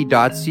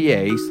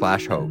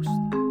airbnb.ca/host.